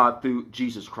with God through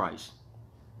Jesus Christ.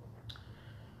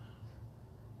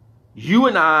 You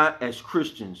and I, as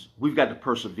Christians, we've got to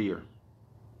persevere.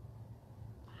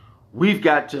 We've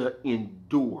got to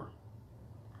endure.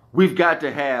 We've got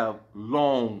to have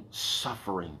long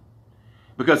suffering.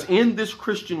 Because in this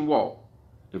Christian walk,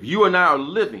 if you and I are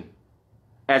living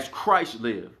as Christ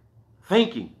lived,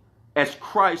 thinking as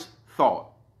Christ thought,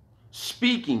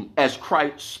 speaking as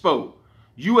Christ spoke,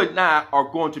 you and I are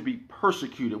going to be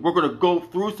persecuted. We're going to go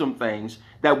through some things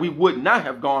that we would not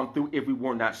have gone through if we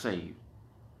were not saved.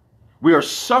 We are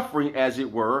suffering, as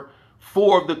it were,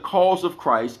 for the cause of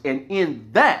Christ. And in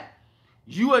that,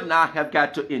 you and I have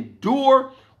got to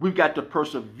endure. We've got to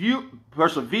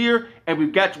persevere, and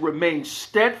we've got to remain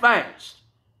steadfast.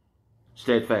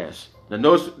 Steadfast. Now,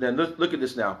 look at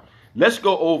this now. Let's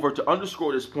go over, to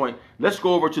underscore this point, let's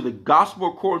go over to the Gospel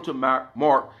according to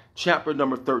Mark, chapter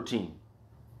number 13.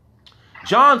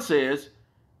 John says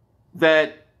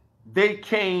that they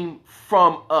came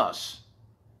from us,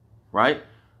 right?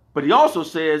 But he also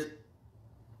says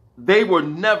they were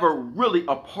never really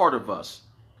a part of us.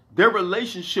 Their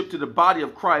relationship to the body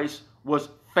of Christ was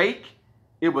fake,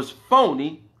 it was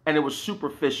phony, and it was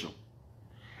superficial.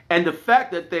 And the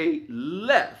fact that they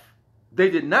left, they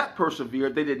did not persevere,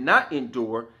 they did not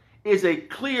endure, is a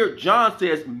clear, John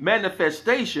says,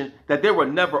 manifestation that they were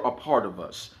never a part of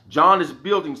us. John is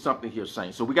building something here,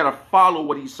 saints. So we got to follow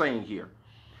what he's saying here.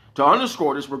 To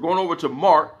underscore this, we're going over to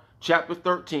Mark chapter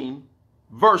 13,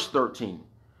 verse 13.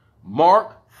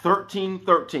 Mark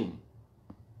 13:13.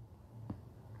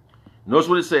 Notice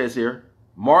what it says here.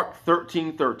 Mark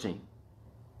 13:13.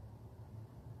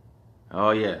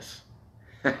 Oh, yes.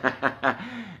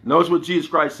 Notice what Jesus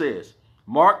Christ says.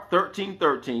 Mark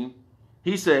 13:13.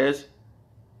 He says,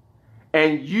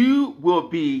 and you will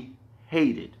be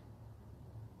hated.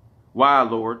 Why,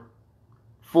 Lord?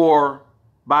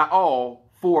 By all,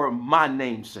 for my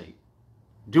name's sake.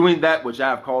 Doing that which I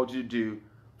have called you to do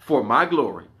for my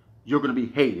glory, you're going to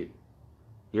be hated.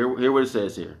 Hear what it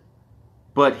says here.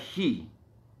 But he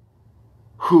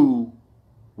who,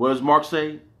 what does Mark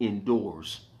say?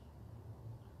 Endures,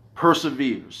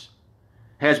 perseveres,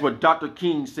 has what Dr.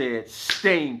 King said,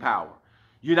 staying power.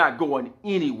 You're not going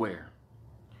anywhere.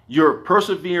 You're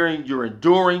persevering, you're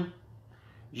enduring,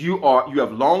 you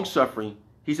have long suffering.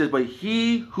 He says, but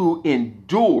he who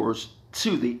endures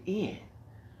to the end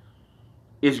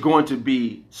is going to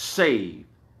be saved.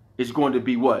 Is going to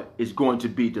be what? Is going to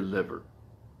be delivered.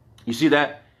 You see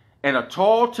that? And a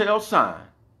tall tale sign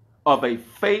of a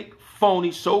fake,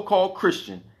 phony, so-called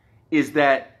Christian is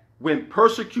that when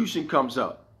persecution comes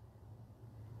up,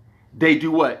 they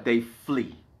do what? They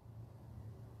flee.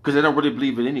 Because they don't really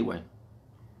believe it anyway.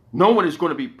 No one is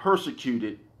going to be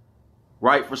persecuted,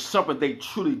 right, for something they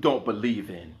truly don't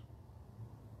believe in.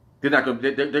 They're not going.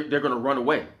 They're going to run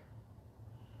away.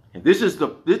 And this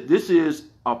is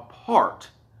a part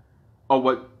are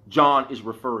what John is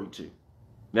referring to.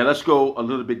 Now let's go a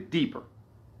little bit deeper.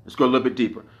 Let's go a little bit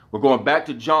deeper. We're going back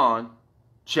to John,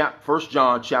 1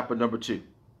 John chapter number 2.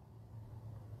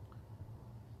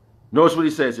 Notice what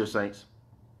he says here, saints.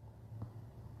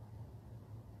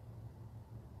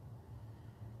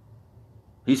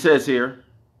 He says here,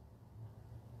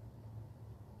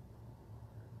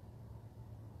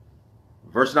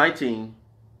 verse 19,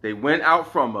 they went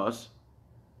out from us,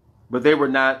 but they were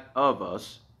not of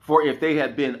us. For if they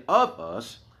had been of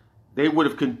us, they would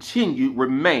have continued,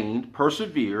 remained,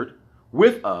 persevered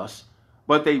with us.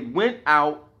 But they went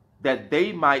out that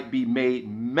they might be made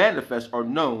manifest or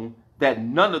known that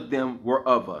none of them were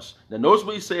of us. Now notice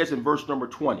what he says in verse number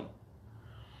 20.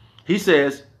 He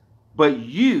says, but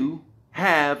you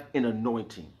have an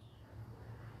anointing.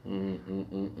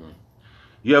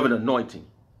 You have an anointing.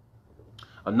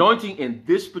 Anointing in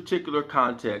this particular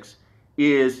context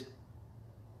is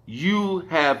you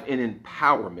have an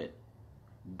empowerment.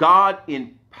 God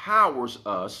empowers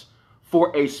us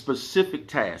for a specific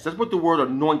task. That's what the word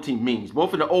anointing means,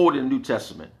 both in the Old and the New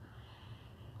Testament.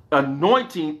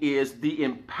 Anointing is the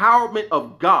empowerment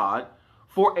of God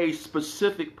for a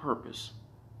specific purpose.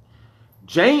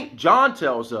 John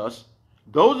tells us,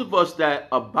 those of us that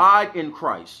abide in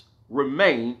Christ,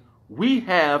 remain, we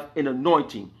have an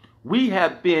anointing. We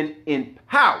have been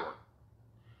empowered.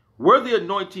 Where did the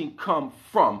anointing come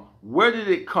from? Where did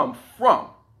it come from?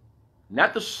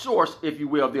 Not the source, if you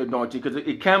will, of the anointing, because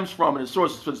it comes from and the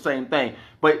source is for the same thing.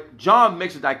 But John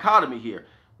makes a dichotomy here.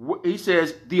 He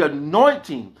says the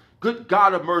anointing, good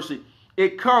God of mercy,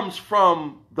 it comes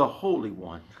from the Holy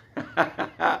One.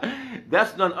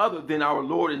 That's none other than our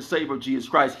Lord and Savior Jesus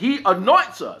Christ. He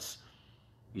anoints us.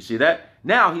 You see that?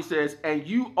 Now he says, and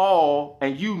you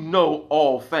know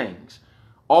all things.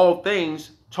 All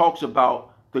things talks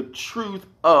about the truth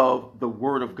of the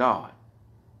Word of God.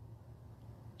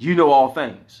 You know all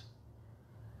things.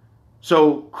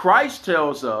 So Christ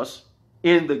tells us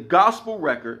in the gospel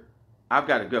record, I've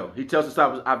got to go. He tells us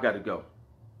I've got to go.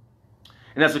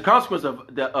 And as a consequence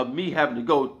of me having to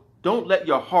go, don't let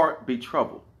your heart be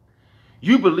troubled.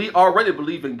 You already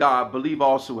believe in God, believe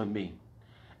also in me.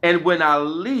 And when I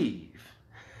leave,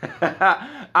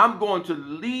 I'm going to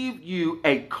leave you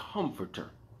a comforter.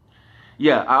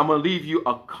 Yeah, I'm going to leave you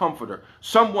a comforter.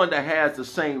 Someone that has the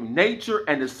same nature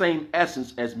and the same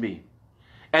essence as me.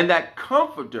 And that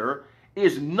comforter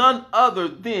is none other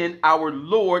than our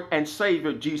Lord and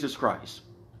Savior, Jesus Christ.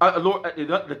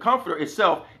 The comforter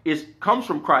itself comes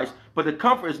from Christ, but the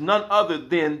comforter is none other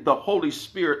than the Holy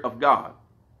Spirit of God.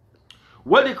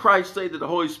 What did Christ say that the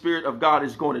Holy Spirit of God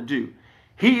is going to do?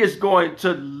 He is going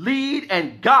to lead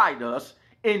and guide us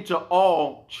into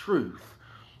all truth.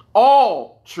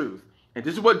 All truth. And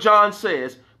this is what John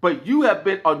says, but you have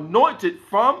been anointed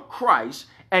from Christ,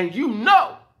 and you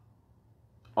know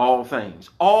all things.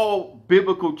 All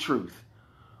biblical truth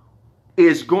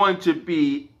is going to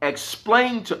be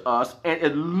explained to us and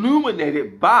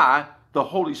illuminated by the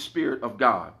Holy Spirit of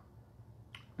God.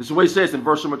 This is what he says in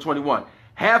verse number 21.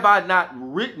 Have I not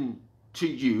written to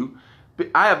you?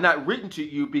 I have not written to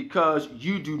you because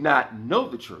you do not know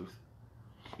the truth.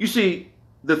 You see,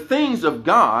 the things of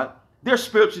God, they're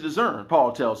spiritually discerned,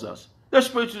 Paul tells us. They're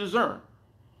spiritually discerned.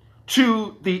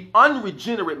 To the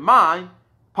unregenerate mind,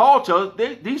 Paul tells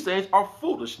us these things are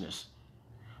foolishness.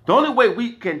 The only way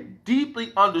we can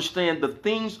deeply understand the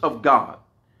things of God,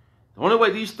 the only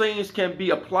way these things can be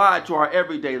applied to our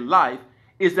everyday life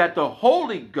is that the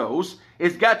Holy Ghost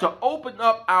has got to open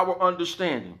up our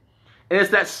understanding. And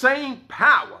it's that same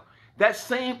power, that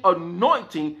same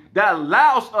anointing that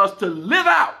allows us to live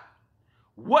out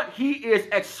what he is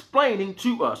explaining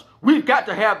to us. We've got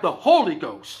to have the Holy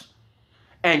Ghost.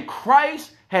 And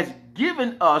Christ has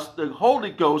given us the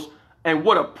Holy Ghost, and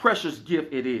what a precious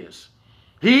gift it is.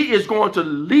 He is going to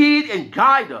lead and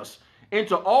guide us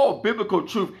into all biblical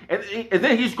truth. And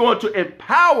then he's going to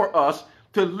empower us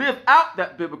to live out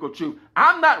that biblical truth.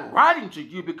 I'm not writing to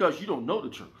you because you don't know the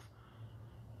truth.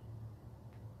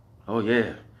 Oh,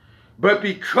 yeah. But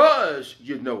because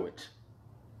you know it.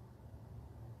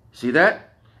 See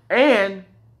that? And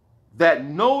that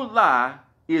no lie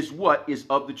is what is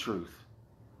of the truth.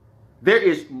 There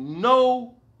is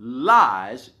no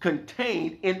lies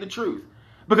contained in the truth.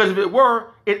 Because if it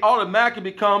were, it automatically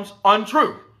becomes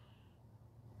untrue.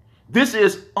 This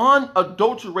is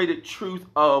unadulterated truth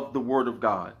of the Word of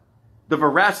God. The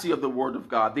veracity of the Word of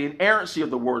God. The inerrancy of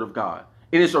the Word of God.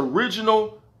 In its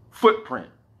original footprint.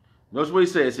 Notice what he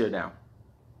says here now.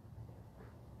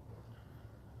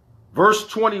 Verse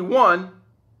 21,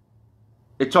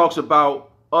 it talks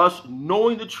about us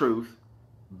knowing the truth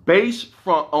based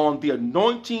on the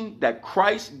anointing that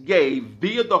Christ gave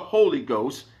via the Holy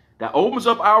Ghost that opens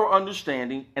up our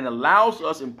understanding and allows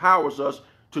us, empowers us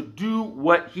to do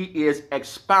what he is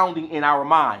expounding in our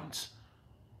minds.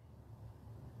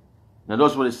 Now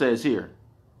notice what it says here.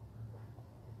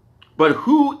 But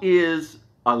who is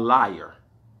a liar?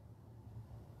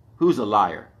 Who's a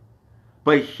liar?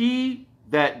 But he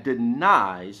that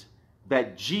denies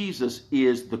that Jesus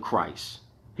is the Christ.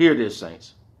 Here it is,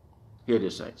 saints. Here it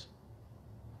is, saints.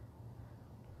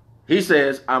 He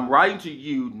says, I'm writing to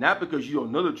you not because you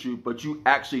don't know the truth, but you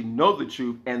actually know the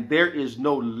truth, and there is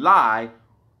no lie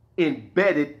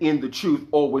embedded in the truth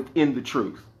or within the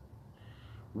truth.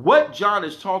 What John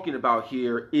is talking about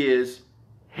here is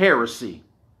heresy,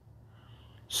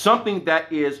 something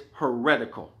that is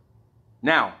heretical.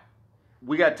 Now,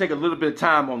 we got to take a little bit of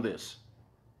time on this.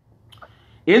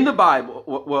 In the Bible,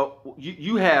 well,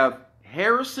 you have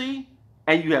heresy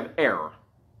and you have error.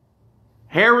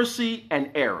 Heresy and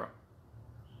error.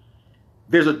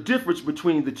 There's a difference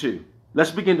between the two.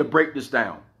 Let's begin to break this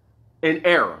down. In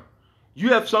error, you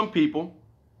have some people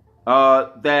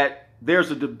that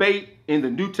there's a debate in the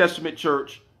New Testament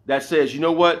church that says, you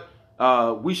know what,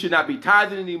 we should not be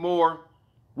tithing anymore.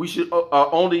 We should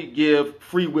only give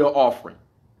free will offering.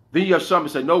 Then you have some that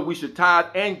say, no, we should tithe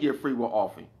and give free will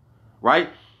offering, right?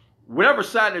 Whatever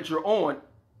side that you're on,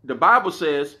 the Bible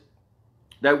says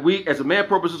that we, as a man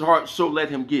purposes his heart, so let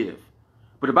him give.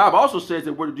 But the Bible also says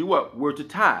that we're to do what? We're to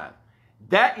tithe.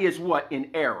 That is what?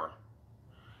 In error.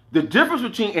 The difference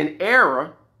between an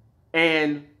error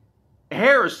and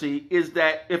heresy is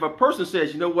that if a person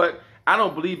says, you know what, I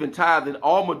don't believe in tithing,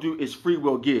 all I'm going to do is free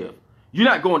will give. You're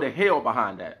not going to hell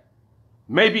behind that.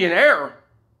 Maybe an error,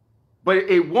 but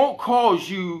it won't cause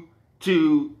you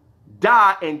to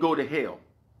die and go to hell.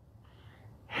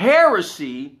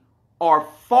 Heresy are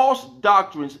false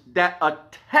doctrines that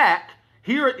attack,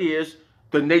 here it is,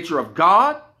 the nature of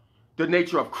God, the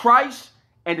nature of Christ,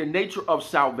 and the nature of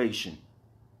salvation.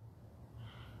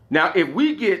 Now, if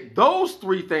we get those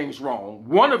three things wrong,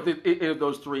 one of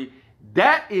those three,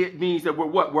 that it means that we're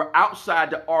what? We're outside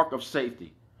the ark of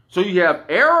safety. So you have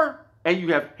error and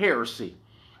you have heresy.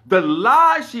 The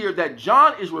lies here that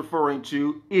John is referring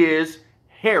to is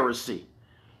heresy.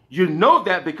 You know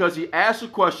that because he asked the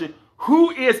question,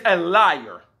 who is a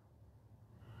liar?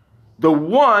 The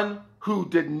one who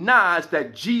denies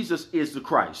that Jesus is the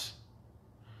Christ.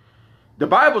 The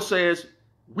Bible says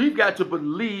we've got to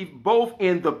believe both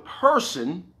in the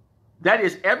person, that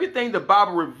is everything the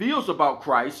Bible reveals about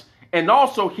Christ, and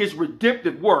also his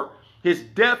redemptive work, his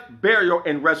death, burial,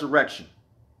 and resurrection.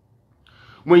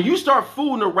 When you start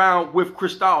fooling around with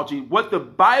Christology, what the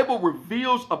Bible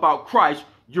reveals about Christ,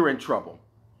 you're in trouble.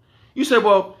 You say,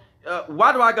 well,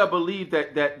 why do I got to believe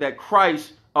that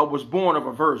Christ was born of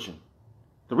a virgin?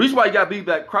 The reason why you got to believe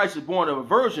that Christ is born of a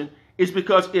virgin is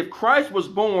because if Christ was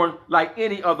born like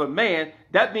any other man,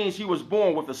 that means he was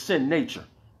born with a sin nature.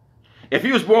 If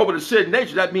he was born with a sin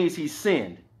nature, that means he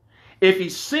sinned. If he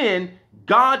sinned,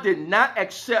 God did not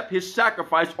accept his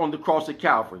sacrifice on the cross of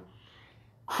Calvary.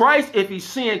 Christ, if he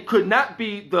sinned, could not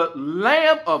be the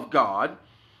Lamb of God,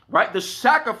 right? The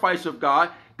sacrifice of God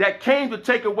that came to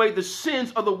take away the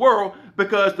sins of the world,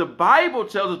 because the Bible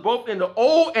tells us both in the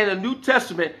Old and the New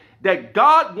Testament that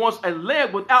God wants a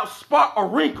lamb without spot or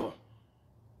wrinkle.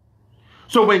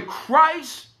 So when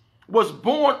Christ was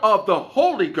born of the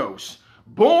Holy Ghost,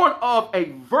 born of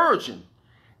a virgin,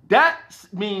 that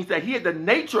means that he had the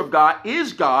nature of God,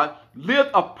 is God, lived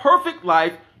a perfect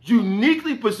life,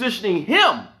 uniquely positioning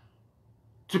him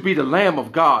to be the Lamb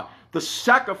of God, the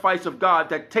sacrifice of God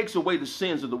that takes away the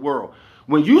sins of the world.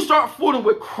 When you start fooling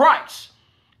with Christ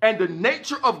and the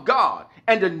nature of God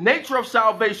and the nature of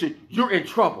salvation, you're in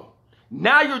trouble.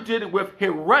 Now you're dealing with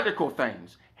heretical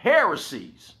things,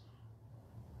 heresies.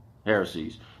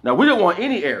 Heresies. Now, we don't want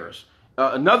any errors.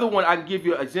 Another one I can give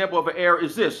you an example of an error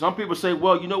is this. Some people say,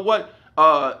 well, you know what?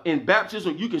 In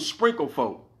baptism, you can sprinkle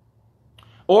folk.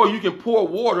 Or you can pour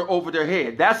water over their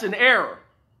head. That's an error.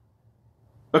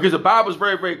 Because the Bible is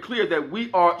very, very clear that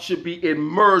we should be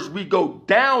immersed. We go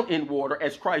down in water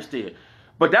as Christ did.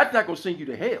 But that's not going to send you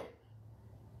to hell.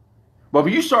 But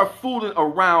when you start fooling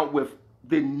around with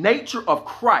the nature of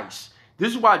Christ,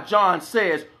 this is why John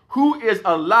says, who is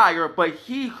a liar but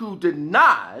he who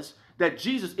denies that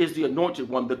Jesus is the anointed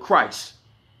one, the Christ.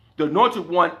 The anointed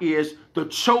one is the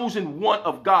chosen one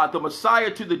of God, the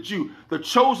Messiah to the Jew, the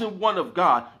chosen one of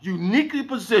God, uniquely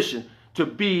positioned to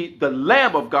be the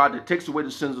Lamb of God that takes away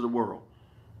the sins of the world.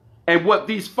 And what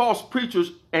these false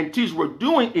preachers and teachers were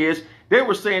doing is they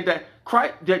were saying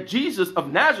that Jesus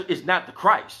of Nazareth is not the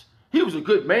Christ. He was a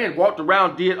good man, walked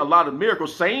around, did a lot of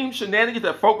miracles, same shenanigans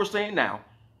that folk are saying now.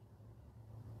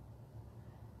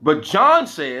 But John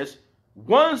says,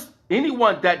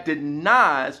 anyone that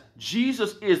denies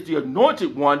Jesus is the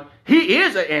anointed one, he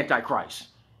is an antichrist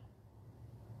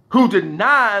who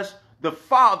denies the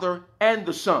Father and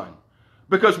the Son.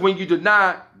 Because when you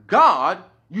deny God,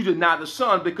 you deny the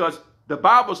Son, because the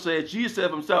Bible says, Jesus said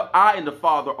of himself, I and the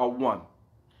Father are one.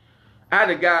 I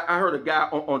heard a guy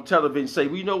on television say,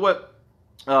 well, you know what?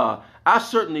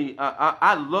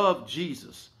 I love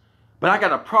Jesus, but I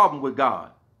got a problem with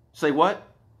God. Say what?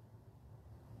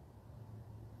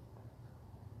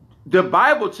 The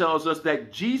Bible tells us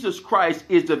that Jesus Christ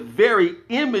is the very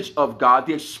image of God,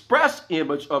 the express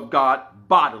image of God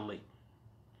bodily.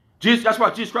 That's why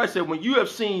Jesus Christ said, when you have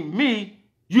seen me,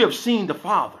 you have seen the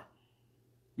Father.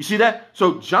 You see that?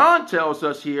 So John tells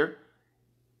us here,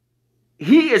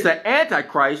 he is an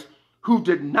antichrist who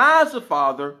denies the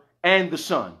Father and the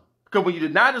Son. Because when you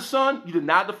deny the Son, you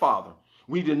deny the Father.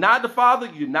 When you deny the Father,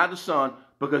 you deny the Son,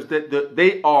 because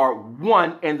they are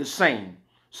one and the same.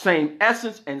 Same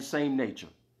essence and same nature.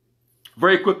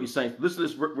 Very quickly, saints, listen to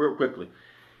this real quickly.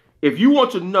 If you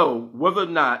want to know whether or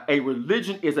not a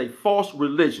religion is a false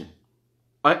religion,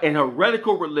 an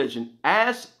heretical religion,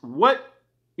 ask what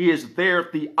is their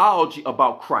theology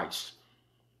about Christ.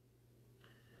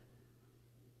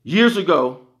 Years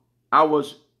ago, I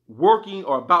was working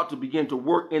or about to begin to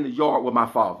work in the yard with my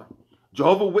father.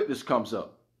 Jehovah's Witness comes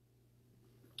up.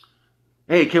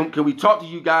 Hey, can we talk to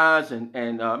you guys? And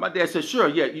my dad said, sure,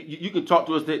 yeah, you can talk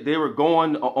to us. They were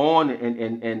going on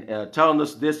and telling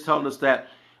us this, telling us that.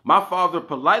 My father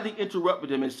politely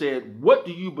interrupted him and said, what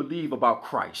do you believe about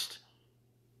Christ?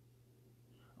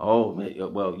 Oh,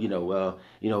 well,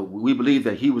 we believe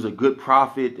that he was a good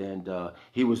prophet and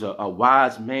he was a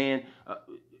wise man.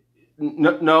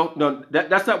 No,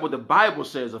 that's not what the Bible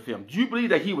says of him. Do you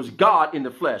believe that he was God in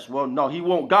the flesh? Well, no, he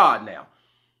won't God now.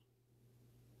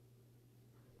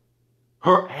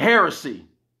 Her heresy.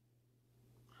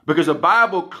 Because the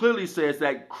Bible clearly says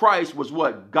that Christ was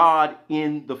what? God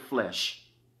in the flesh.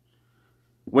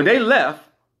 When they left,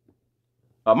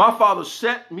 my father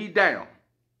sat me down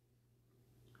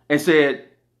and said,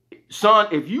 son,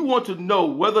 if you want to know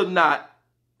whether or not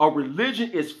a religion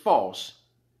is false,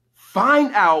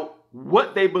 find out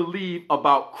what they believe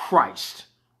about Christ.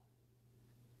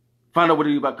 Find out what they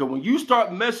believe about. Because when you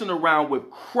start messing around with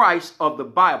Christ of the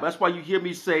Bible, that's why you hear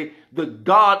me say the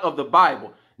God of the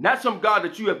Bible, not some God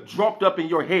that you have dreamt up in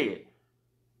your head.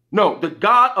 No, the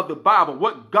God of the Bible,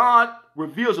 what God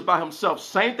reveals about himself.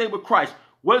 Same thing with Christ.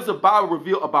 What does the Bible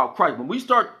reveal about Christ? When we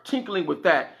start tinkling with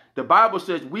that, the Bible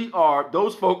says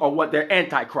those folk are what? They're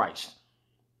antichrist.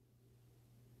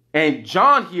 And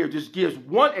John here just gives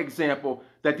one example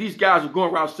that these guys are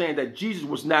going around saying that Jesus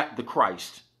was not the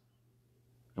Christ.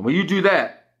 And when you do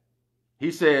that,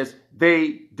 he says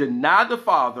they deny the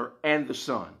Father and the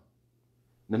Son.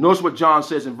 Now notice what John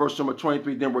says in verse number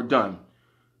 23, then we're done.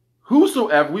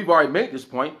 Whosoever, we've already made this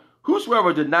point,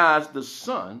 whosoever denies the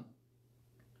Son,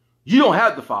 you don't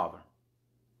have the Father.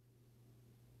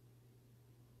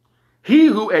 He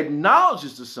who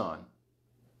acknowledges the Son,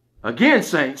 again,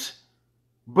 saints,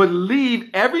 believe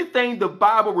everything the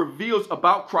Bible reveals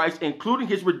about Christ, including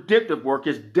his redemptive work,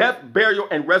 his death, burial,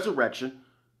 and resurrection.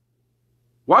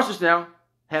 Watch this now,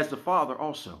 has the Father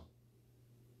also.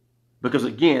 Because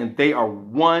again, they are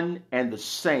one and the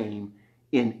same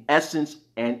in essence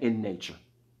and in nature.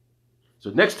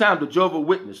 So next time the Jehovah's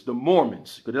Witness, the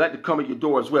Mormons, because they like to come at your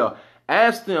door as well,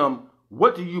 ask them,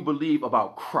 what do you believe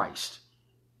about Christ?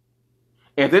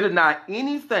 And if they deny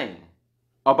anything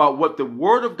about what the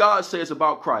Word of God says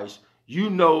about Christ, you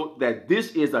know that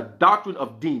this is a doctrine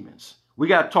of demons. We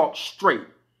got to talk straight.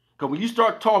 Because when you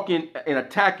start talking and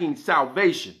attacking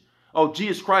salvation, oh,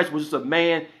 Jesus Christ was just a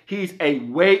man, he's a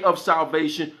way of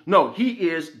salvation. No, he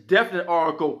is definite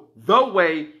article, the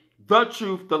way, the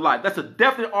truth, the life. That's a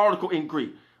definite article in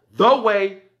Greek. The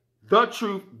way, the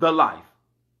truth, the life.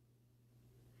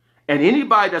 And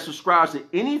anybody that subscribes to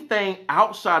anything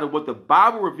outside of what the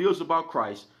Bible reveals about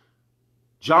Christ,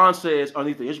 John says,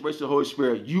 underneath the inspiration of the Holy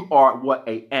Spirit, you are what?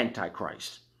 An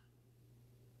antichrist.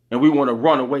 And we want to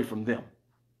run away from them.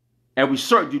 And we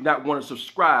certainly do not want to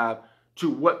subscribe to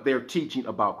what they're teaching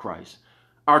about Christ.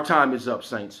 Our time is up,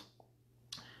 saints.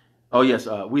 Oh, yes,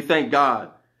 we thank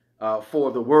God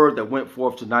for the word that went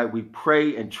forth tonight. We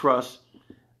pray and trust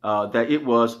that it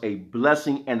was a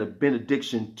blessing and a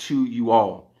benediction to you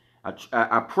all.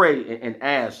 I pray and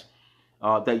ask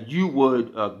that you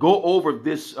would go over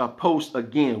this post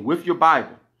again with your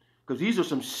Bible, because these are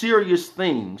some serious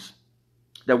things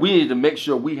that we need to make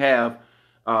sure we have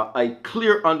a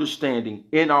clear understanding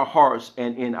in our hearts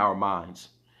and in our minds.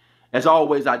 As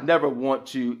always, I never want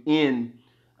to end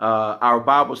our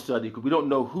Bible study because we don't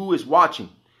know who is watching.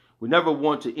 We never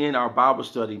want to end our Bible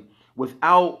study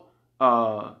without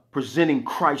presenting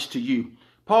Christ to you.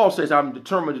 Paul says, I'm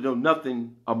determined to know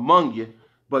nothing among you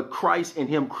but Christ and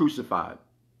him crucified.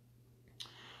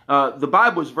 The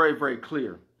Bible is very, very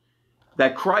clear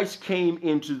that Christ came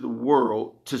into the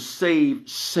world to save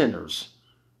sinners.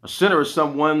 A sinner is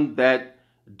someone that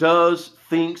does,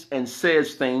 thinks, and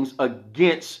says things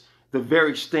against the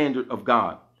very standard of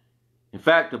God. In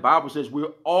fact, the Bible says we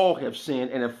all have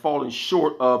sinned and have fallen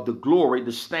short of the glory,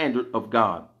 the standard of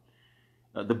God.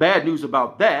 The bad news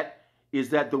about that is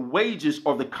that the wages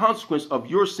or the consequence of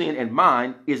your sin and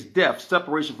mine is death,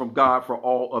 separation from God for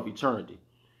all of eternity.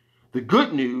 The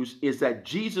good news is that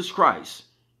Jesus Christ,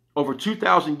 over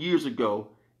 2,000 years ago,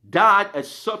 died a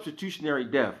substitutionary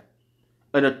death,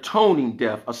 an atoning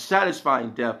death, a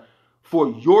satisfying death for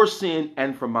your sin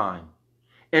and for mine.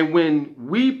 And when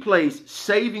we place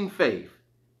saving faith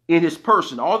in his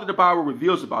person, all that the Bible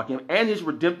reveals about him and his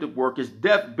redemptive work, his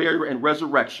death, burial, and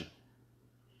resurrection,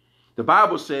 the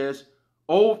Bible says,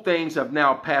 old things have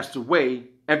now passed away,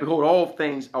 and behold, all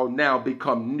things are now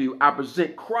become new. I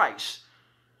present Christ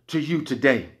to you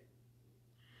today.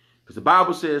 Because the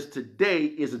Bible says today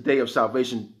is a day of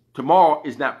salvation. Tomorrow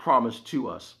is not promised to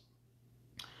us.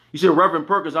 You say, Rev.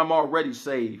 Perkins, I'm already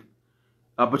saved.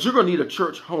 But you're going to need a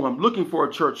church home. I'm looking for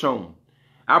a church home.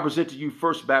 I present to you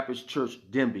First Baptist Church,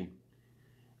 Denby.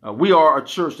 We are a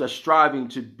church that's striving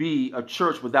to be a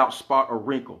church without spot or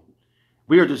wrinkle.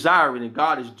 We are desiring, and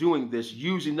God is doing this,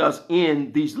 using us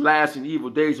in these last and evil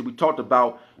days that we talked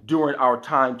about during our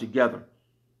time together.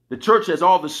 The church has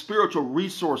all the spiritual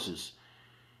resources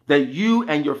that you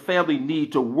and your family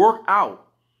need to work out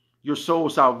your soul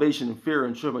salvation in fear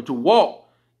and trembling, to walk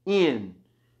in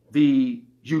the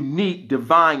unique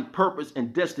divine purpose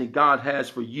and destiny God has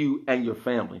for you and your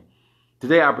family.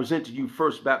 Today, I present to you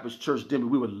First Baptist Church, Denby.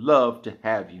 We would love to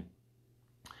have you.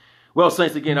 Well,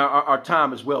 saints, again, our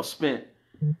time is well spent.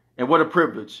 And what a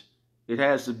privilege it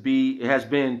has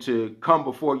been to come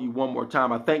before you one more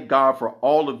time. I thank God for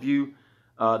all of you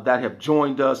that have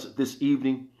joined us this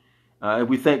evening. And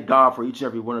we thank God for each and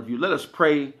every one of you. Let us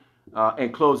pray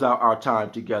and close out our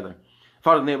time together.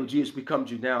 Father, in the name of Jesus, we come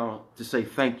to you now to say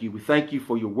thank you. We thank you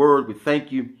for your word. We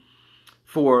thank you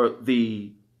for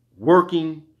the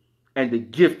working and the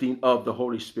gifting of the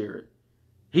Holy Spirit.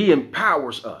 He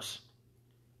empowers us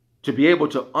to be able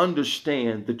to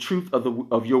understand the truth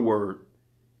of your word.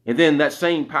 And then that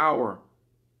same power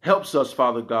helps us,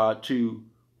 Father God, to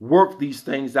work these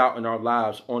things out in our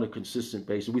lives on a consistent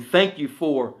basis. We thank you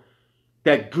for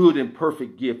that good and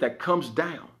perfect gift that comes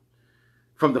down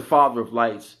from the Father of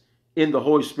lights in the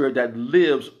Holy Spirit that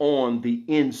lives on the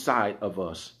inside of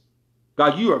us.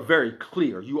 God, you are very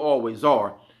clear, you always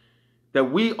are, that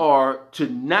we are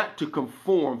not to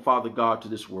conform, Father God, to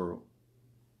this world.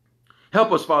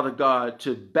 Help us, Father God,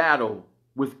 to battle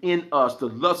within us the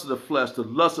lust of the flesh, the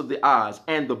lust of the eyes,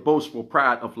 and the boastful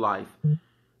pride of life.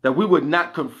 That we would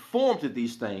not conform to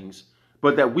these things,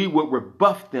 but that we would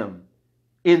rebuff them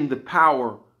in the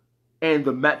power and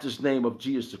the matchless name of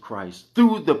Jesus Christ,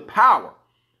 through the power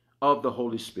of the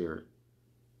Holy Spirit.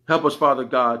 Help us, Father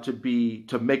God,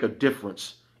 to make a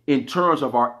difference in terms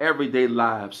of our everyday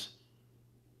lives.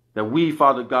 That we,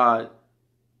 Father God,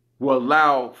 will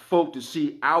allow folk to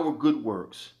see our good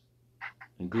works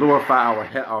and glorify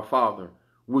our Father,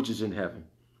 which is in heaven.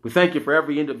 We thank you for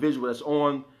every individual that's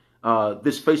on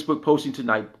this Facebook posting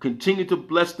tonight. Continue to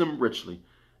bless them richly.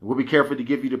 And we'll be careful to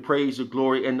give you the praise, the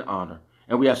glory, and the honor.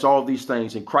 And we ask all these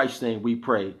things in Christ's name we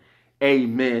pray.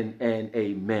 Amen and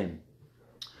amen.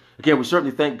 Again, we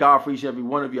certainly thank God for each and every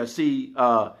one of you. I see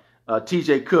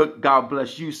TJ Cook. God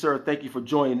bless you, sir. Thank you for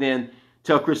joining in.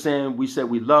 Tell Chris Ann we said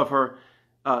we love her.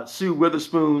 Sue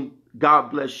Witherspoon, God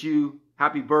bless you.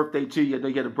 Happy birthday to you. I know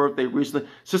you had a birthday recently.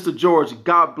 Sister George,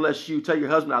 God bless you. Tell your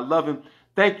husband I love him.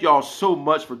 Thank you all so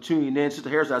much for tuning in. Sister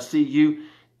Harris, I see you.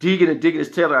 Deegan and Deaconess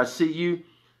Taylor, I see you.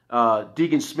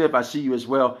 Deegan Smith, I see you as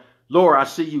well. Laura, I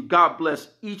see you. God bless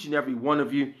each and every one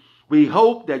of you. We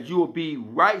hope that you will be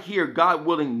right here, God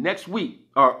willing, next week,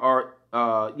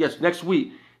 next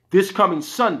week, this coming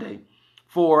Sunday,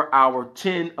 for our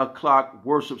 10 o'clock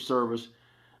worship service.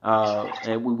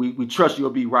 And we trust you'll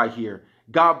be right here.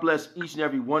 God bless each and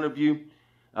every one of you.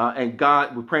 And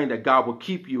we're praying that God will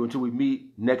keep you until we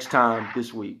meet next time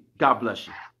this week. God bless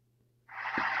you.